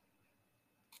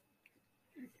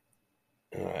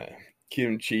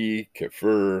 kimchi,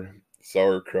 kefir,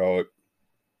 sauerkraut.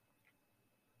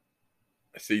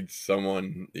 I seen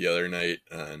someone the other night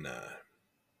on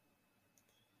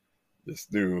this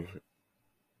new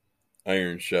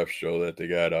Iron Chef show that they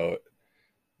got out.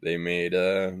 They made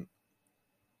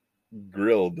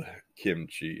grilled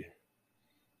kimchi.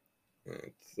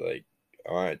 It's like,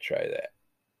 I want to try that.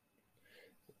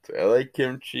 So I like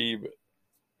kimchi, but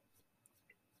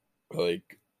I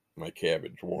like my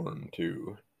cabbage warm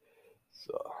too.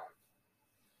 So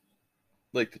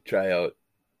I'd like to try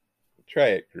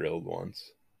it grilled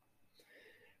once.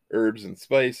 Herbs and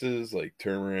spices like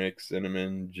turmeric,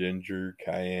 cinnamon, ginger,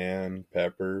 cayenne,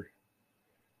 pepper.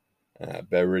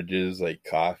 Beverages like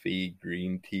coffee,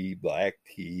 green tea, black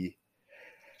tea.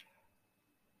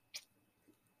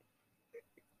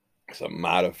 Some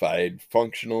modified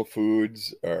functional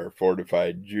foods are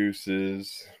fortified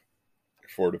juices,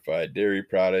 fortified dairy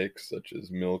products such as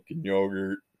milk and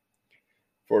yogurt,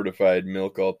 fortified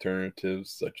milk alternatives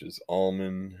such as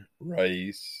almond,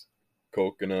 rice,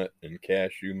 coconut, and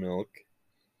cashew milk,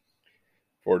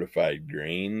 fortified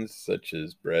grains such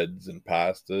as breads and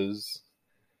pastas,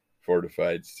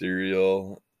 fortified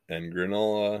cereal and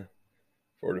granola,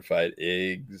 fortified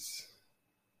eggs.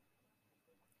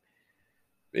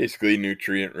 Basically,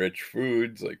 nutrient-rich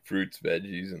foods like fruits,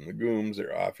 veggies, and legumes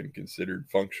are often considered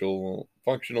functional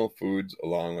foods,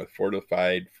 along with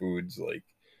fortified foods like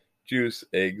juice,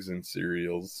 eggs, and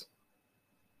cereals.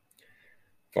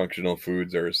 Functional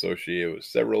foods are associated with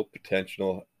several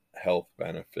potential health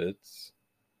benefits.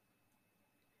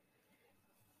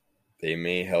 They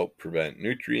may help prevent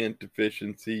nutrient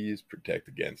deficiencies, protect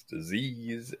against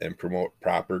disease, and promote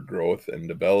proper growth and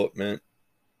development.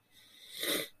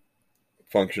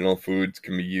 Functional foods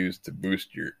can be used to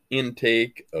boost your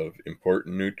intake of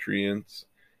important nutrients,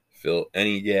 fill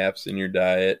any gaps in your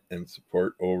diet, and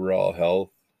support overall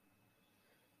health.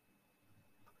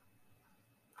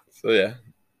 So yeah,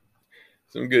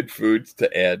 some good foods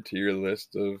to add to your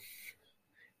list of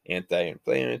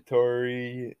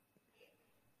anti-inflammatory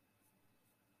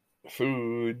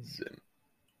foods and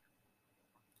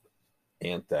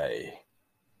anti-sugar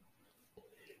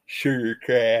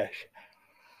crash.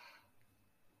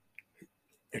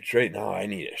 It's right now I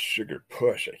need a sugar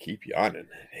push. I keep yawning.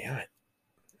 Damn it.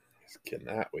 I just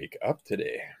cannot wake up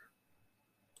today.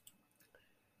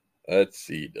 Let's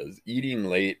see. Does eating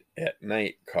late at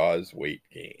night cause weight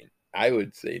gain? I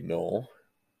would say no.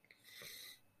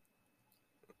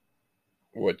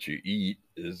 What you eat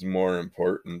is more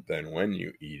important than when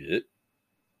you eat it.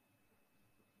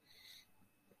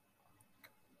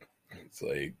 It's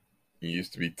like you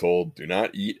used to be told, do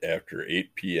not eat after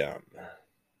 8 p.m.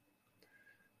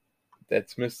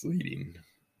 That's misleading.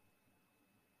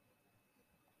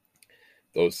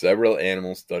 Though several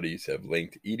animal studies have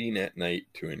linked eating at night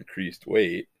to increased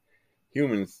weight,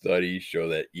 human studies show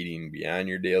that eating beyond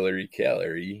your daily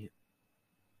calorie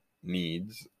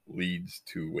needs leads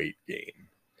to weight gain,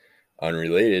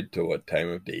 unrelated to what time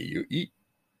of day you eat.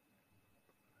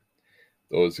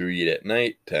 Those who eat at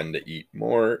night tend to eat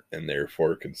more and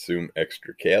therefore consume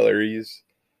extra calories.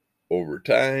 Over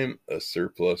time, a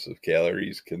surplus of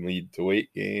calories can lead to weight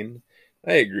gain.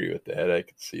 I agree with that. I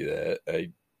could see that.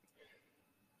 I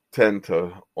tend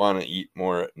to want to eat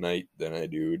more at night than I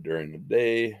do during the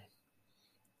day,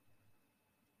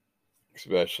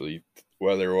 especially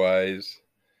weather-wise.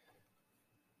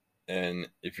 And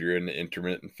if you're into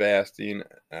intermittent fasting,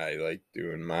 I like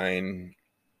doing mine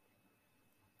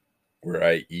where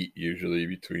I eat usually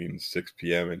between 6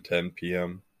 p.m. and 10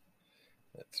 p.m.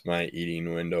 That's my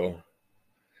eating window.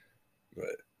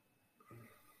 But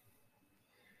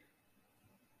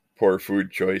poor food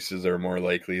choices are more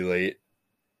likely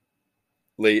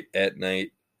late at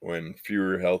night when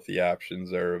fewer healthy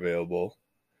options are available.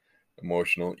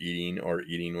 Emotional eating or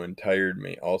eating when tired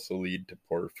may also lead to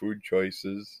poor food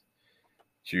choices.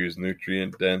 Choose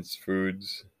nutrient-dense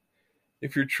foods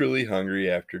if you're truly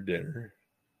hungry after dinner.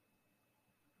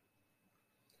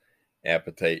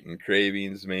 Appetite and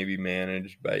cravings may be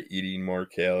managed by eating more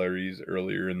calories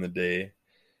earlier in the day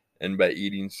and by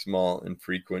eating small and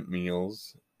frequent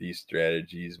meals. These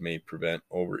strategies may prevent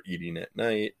overeating at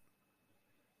night.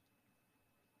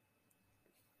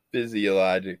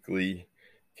 Physiologically,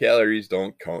 calories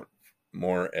don't count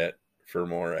for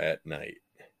more at night.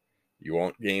 You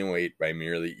won't gain weight by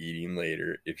merely eating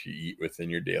later if you eat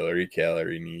within your daily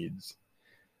calorie needs.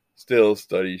 Still,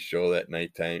 studies show that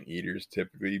nighttime eaters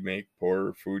typically make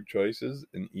poorer food choices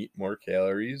and eat more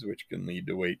calories, which can lead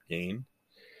to weight gain.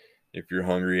 If you're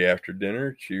hungry after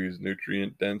dinner, choose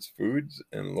nutrient-dense foods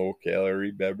and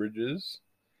low-calorie beverages.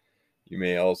 You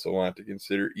may also want to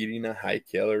consider eating a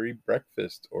high-calorie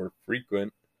breakfast or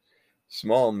frequent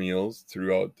small meals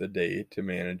throughout the day to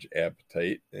manage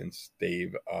appetite and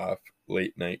stave off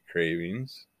late-night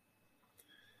cravings.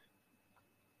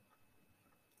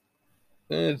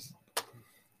 And it's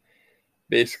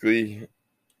basically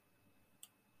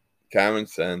common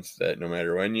sense that no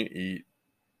matter when you eat,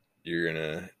 you're going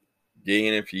to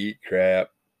gain if you eat crap.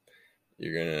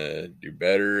 You're going to do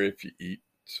better if you eat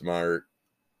smart.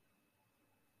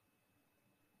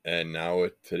 And now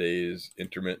with today's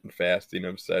intermittent fasting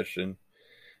obsession,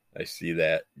 I see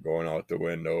that going out the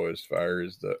window as far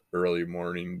as the early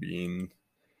morning being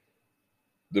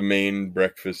the main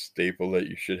breakfast staple that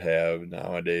you should have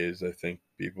nowadays. I think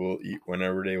people eat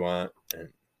whenever they want and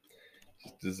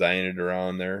just design it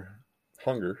around their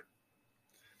hunger.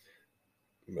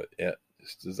 But yeah,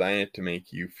 just design it to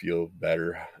make you feel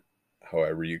better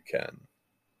however you can.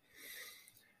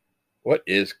 What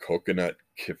is coconut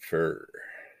kefir?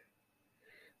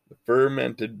 The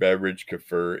fermented beverage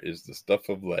kefir is the stuff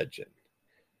of legend.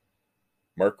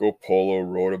 Marco Polo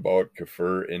wrote about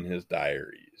kefir in his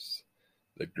diaries.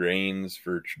 The grains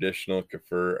for traditional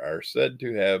kefir are said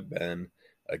to have been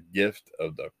a gift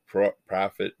of the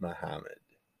Prophet Muhammad.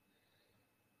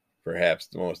 Perhaps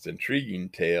the most intriguing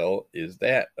tale is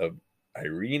that of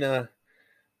Irina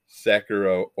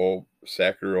Sakharova,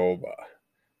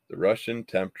 the Russian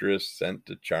temptress sent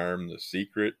to charm the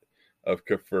secret of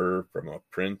kefir from a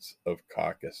prince of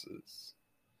Caucasus.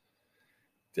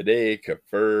 Today,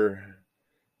 kefir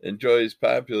enjoys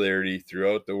popularity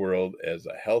throughout the world as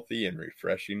a healthy and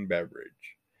refreshing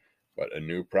beverage, but a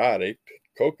new product,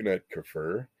 coconut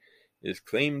kefir, is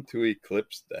claimed to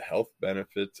eclipse the health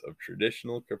benefits of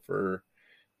traditional kefir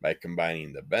by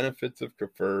combining the benefits of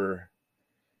kefir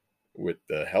with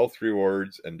the health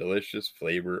rewards and delicious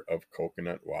flavor of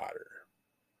coconut water.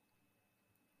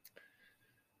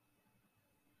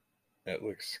 That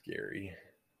looks scary.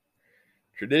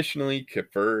 Traditionally,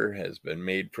 kefir has been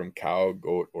made from cow,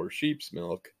 goat, or sheep's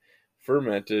milk,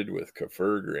 fermented with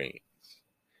kefir grains,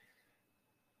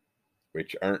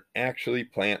 which aren't actually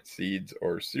plant seeds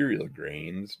or cereal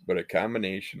grains, but a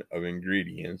combination of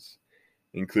ingredients,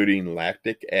 including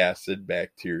lactic acid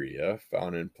bacteria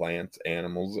found in plants,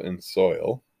 animals, and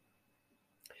soil,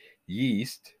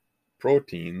 yeast,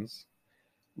 proteins,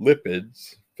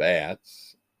 lipids,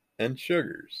 fats, and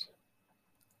sugars.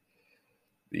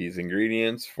 These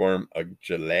ingredients form a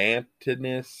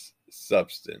gelatinous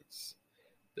substance.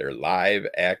 They're live,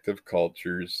 active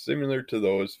cultures similar to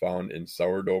those found in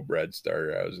sourdough bread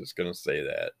starter. I was just going to say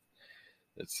that.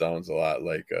 It sounds a lot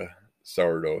like a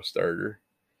sourdough starter.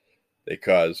 They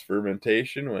cause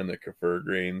fermentation when the kefir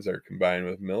grains are combined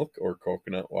with milk or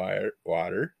coconut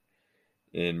water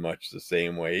in much the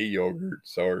same way yogurt,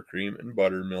 sour cream, and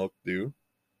buttermilk do.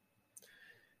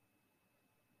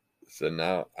 So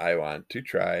now I want to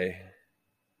try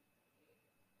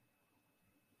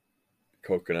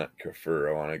coconut kefir.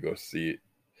 I want to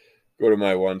go to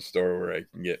my one store where I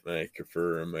can get my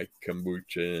kefir and my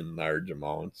kombucha in large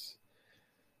amounts.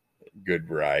 good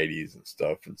varieties and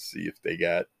stuff and see if they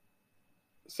got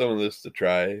some of this to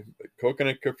try. But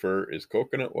coconut kefir is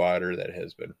coconut water that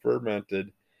has been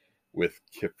fermented with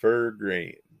kefir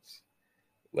grains.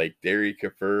 Like dairy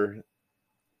kefir,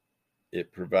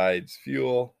 it provides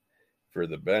fuel for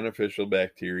the beneficial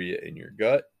bacteria in your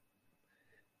gut.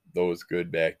 Those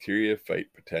good bacteria fight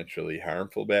potentially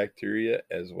harmful bacteria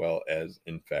as well as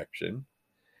infection.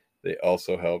 They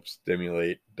also help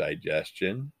stimulate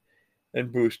digestion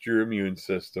and boost your immune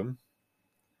system.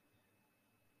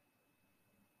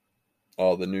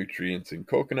 All the nutrients in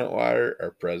coconut water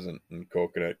are present in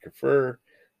coconut kefir.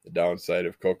 The downside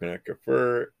of coconut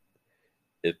kefir,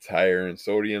 it's higher in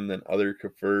sodium than other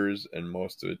kefirs, and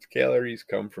most of its calories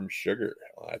come from sugar.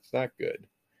 Well, that's not good.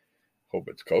 Hope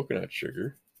it's coconut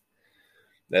sugar.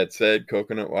 That said,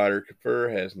 coconut water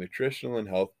kefir has nutritional and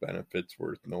health benefits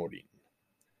worth noting.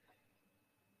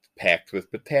 It's packed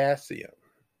with potassium.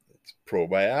 It's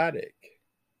probiotic.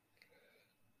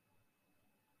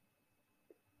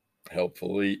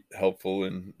 Helpful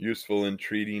and useful in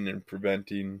treating and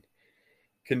preventing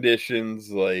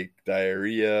conditions like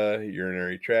diarrhea,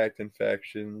 urinary tract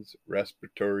infections,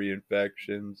 respiratory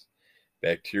infections,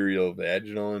 bacterial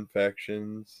vaginal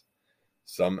infections,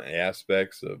 some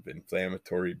aspects of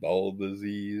inflammatory bowel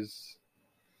disease.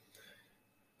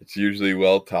 It's usually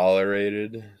well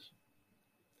tolerated.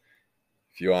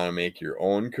 If you want to make your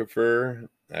own kefir,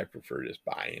 I prefer just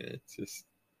buying it. It's just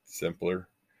simpler.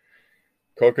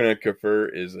 Coconut kefir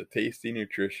is a tasty,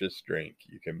 nutritious drink.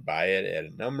 You can buy it at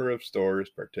a number of stores,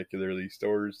 particularly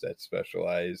stores that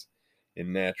specialize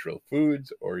in natural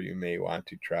foods, or you may want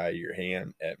to try your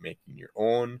hand at making your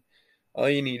own. All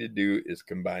you need to do is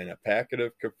combine a packet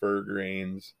of kefir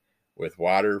grains with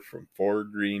water from 4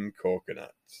 green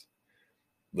coconuts.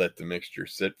 Let the mixture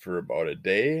sit for about a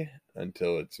day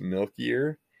until it's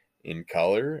milkier in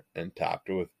color and topped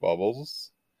with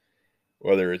bubbles.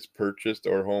 Whether it's purchased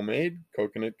or homemade,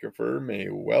 coconut kefir may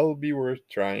well be worth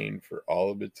trying for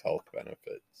all of its health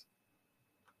benefits.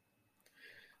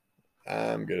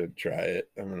 I'm going to try it.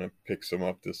 I'm going to pick some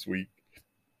up this week.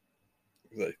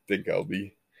 I think I'll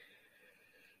be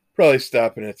probably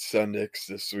stopping at Sundix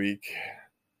this week.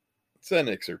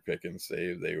 Sundix or Pick and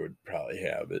Save, they would probably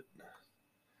have it.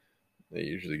 They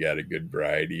usually got a good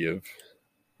variety of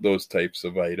those types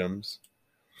of items.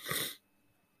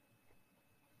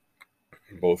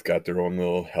 Both got their own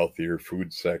little healthier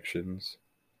food sections.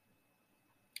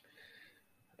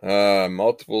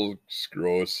 Multiple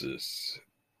sclerosis.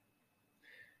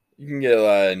 You can get a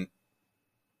lot of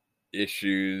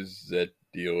issues that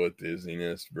deal with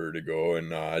dizziness, vertigo, and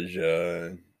nausea,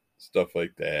 and stuff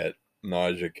like that.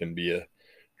 Nausea can be a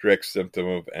direct symptom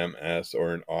of MS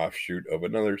or an offshoot of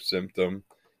another symptom.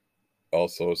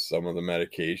 Also, some of the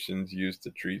medications used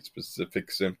to treat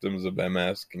specific symptoms of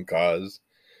MS can cause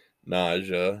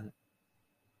nausea.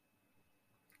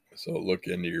 So look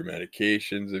into your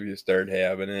medications if you start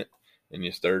having it and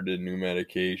you started a new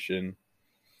medication,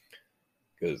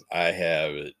 because I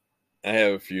have it. I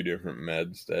have a few different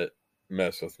meds that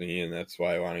mess with me, and that's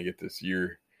why I want to get this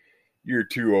year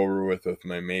 2 over with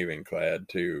my Mavenclad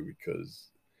too, because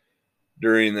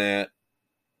during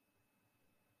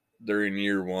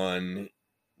year 1,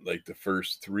 like the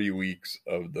first 3 weeks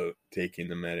of taking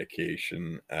the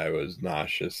medication, I was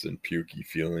nauseous and pukey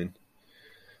feeling.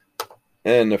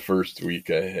 And the first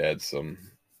week I had some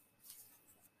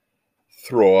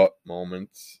throw up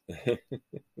moments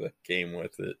that came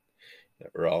with it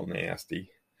that were all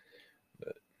nasty.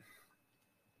 But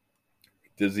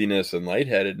dizziness and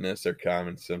lightheadedness are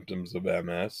common symptoms of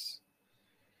MS.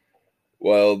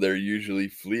 While they're usually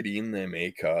fleeting, they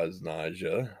may cause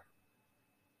nausea.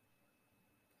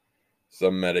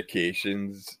 Some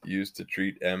medications used to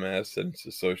treat MS and its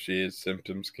associated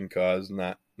symptoms can cause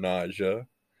nausea.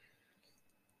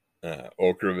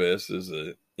 Ocrevus is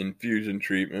an infusion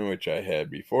treatment, which I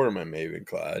had before my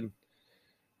Mavenclad.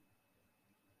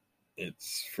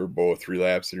 It's for both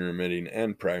relapsing remitting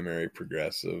and primary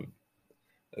progressive.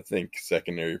 I think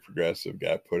secondary progressive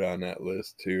got put on that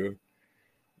list too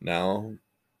now.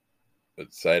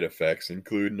 But side effects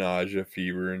include nausea,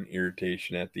 fever, and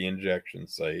irritation at the injection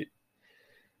site.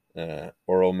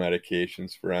 Oral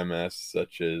medications for MS,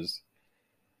 such as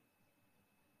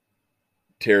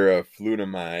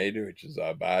teriflunomide, which is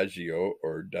Aubagio,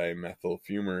 or dimethyl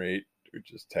fumarate,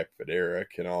 which is Tecfidera,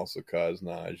 can also cause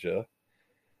nausea.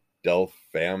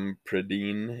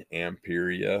 Delfampreidine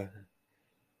Ampiria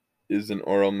is an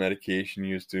oral medication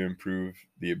used to improve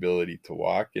the ability to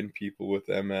walk in people with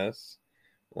MS.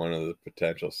 One of the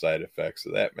potential side effects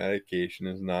of that medication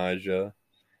is nausea.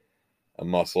 A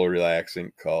muscle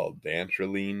relaxant called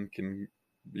dantrolene can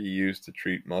be used to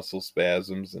treat muscle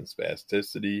spasms and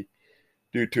spasticity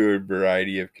due to a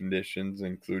variety of conditions,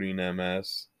 including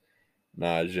MS.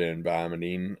 Nausea and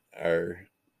vomiting are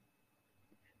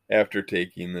after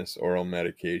taking this oral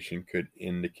medication could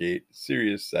indicate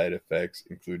serious side effects,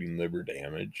 including liver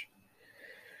damage.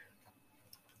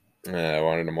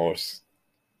 One of the most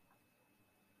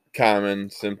common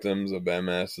symptoms of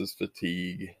MS is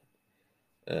fatigue.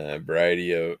 A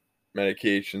variety of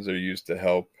medications are used to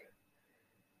help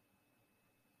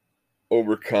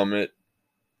overcome it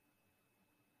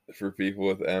for people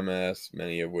with MS,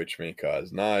 many of which may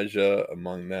cause nausea.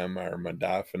 Among them are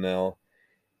modafinil,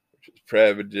 which is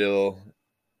Provigil,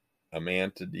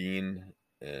 amantadine,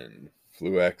 and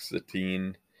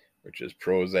fluoxetine, which is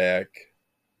Prozac.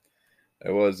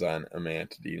 I was on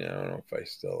amantadine. I don't know if I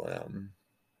still am.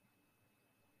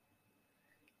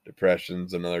 Depression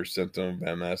is another symptom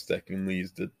of MS that can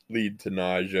lead to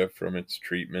nausea from its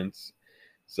treatments,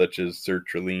 such as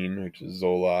sertraline, which is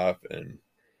Zoloft, and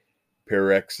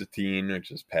paroxetine,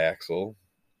 which is Paxil.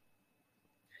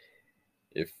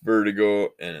 If vertigo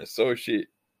and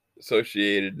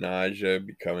associated nausea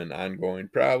become an ongoing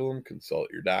problem,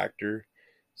 consult your doctor.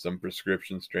 Some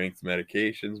prescription strength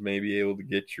medications may be able to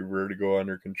get your vertigo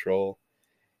under control.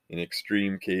 In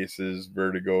extreme cases,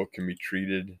 vertigo can be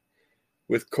treated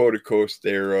with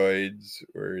corticosteroids,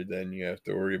 where then you have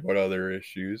to worry about other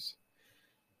issues.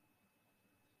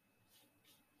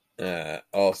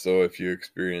 Also, if you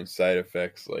experience side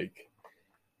effects like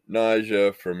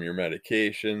nausea from your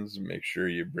medications, make sure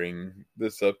you bring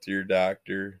this up to your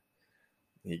doctor.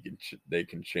 They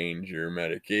can change your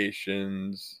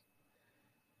medications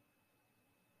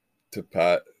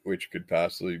to which could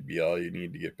possibly be all you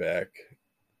need to get back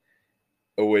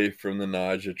away from the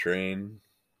nausea train.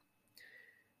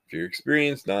 If you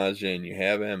experience nausea and you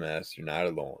have MS, you're not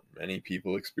alone. Many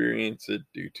people experience it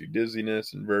due to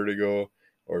dizziness and vertigo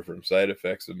or from side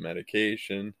effects of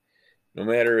medication. No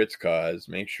matter its cause,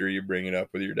 make sure you bring it up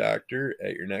with your doctor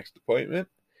at your next appointment.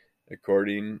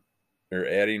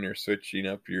 Adding or switching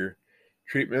up your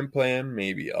treatment plan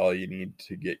may be all you need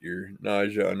to get your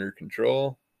nausea under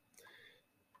control.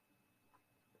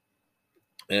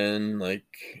 And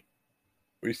like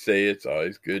we say, it's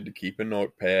always good to keep a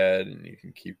notepad, and you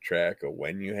can keep track of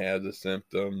when you have the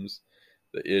symptoms,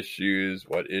 the issues,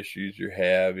 what issues you're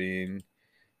having,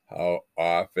 how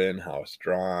often, how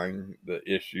strong the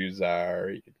issues are.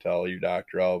 You can tell your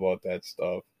doctor all about that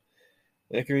stuff.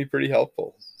 And it can be pretty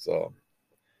helpful. So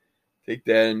take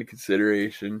that into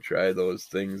consideration. Try those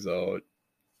things out.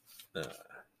 Let's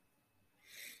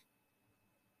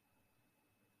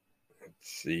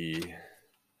see.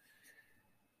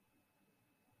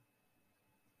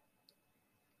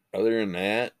 Other than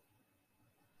that,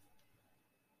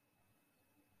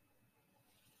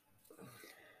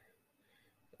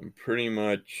 I'm pretty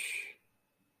much,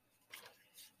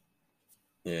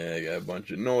 I got a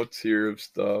bunch of notes here of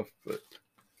stuff, but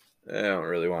I don't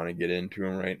really want to get into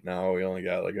them right now. We only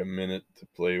got like a minute to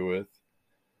play with,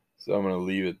 so I'm going to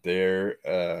leave it there.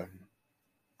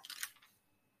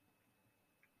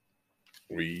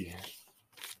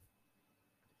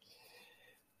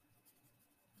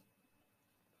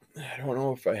 I don't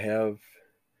know if I have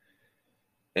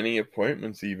any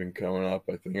appointments even coming up.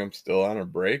 I think I'm still on a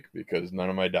break because none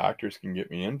of my doctors can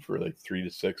get me in for like 3 to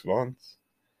 6 months.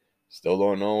 Still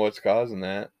don't know what's causing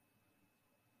that.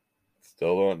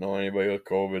 Still don't know anybody with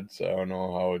COVID, so I don't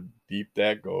know how deep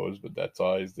that goes, but that's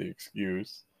always the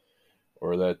excuse.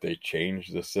 Or that they change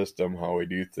the system, how we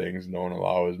do things, and don't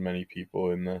allow as many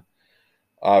people in the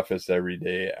office every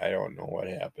day. I don't know what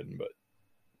happened, but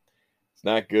it's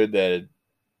not good that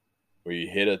we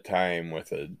hit a time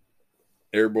with an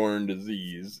airborne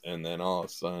disease, and then all of a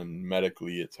sudden,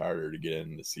 medically, it's harder to get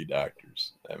in to see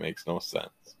doctors. That makes no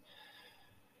sense.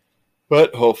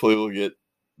 But hopefully we'll get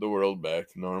the world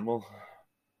back to normal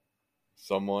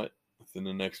somewhat within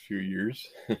the next few years.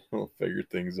 We'll figure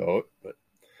things out. But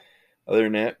other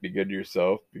than that, be good to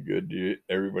yourself. Be good to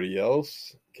everybody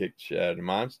else. Kick Chad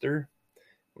Monster.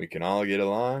 We can all get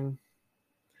along.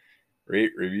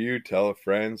 Rate, review, tell a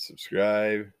friend,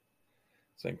 subscribe.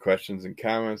 Send questions and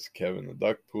comments to Kevin the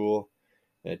Duckpool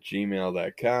at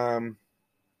gmail.com.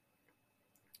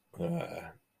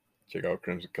 Check out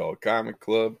Crimson Cull Comic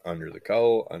Club, Under the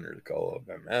Cull of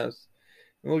MS.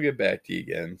 And we'll get back to you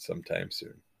again sometime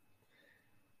soon.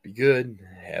 Be good,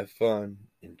 have fun,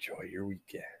 enjoy your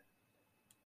weekend.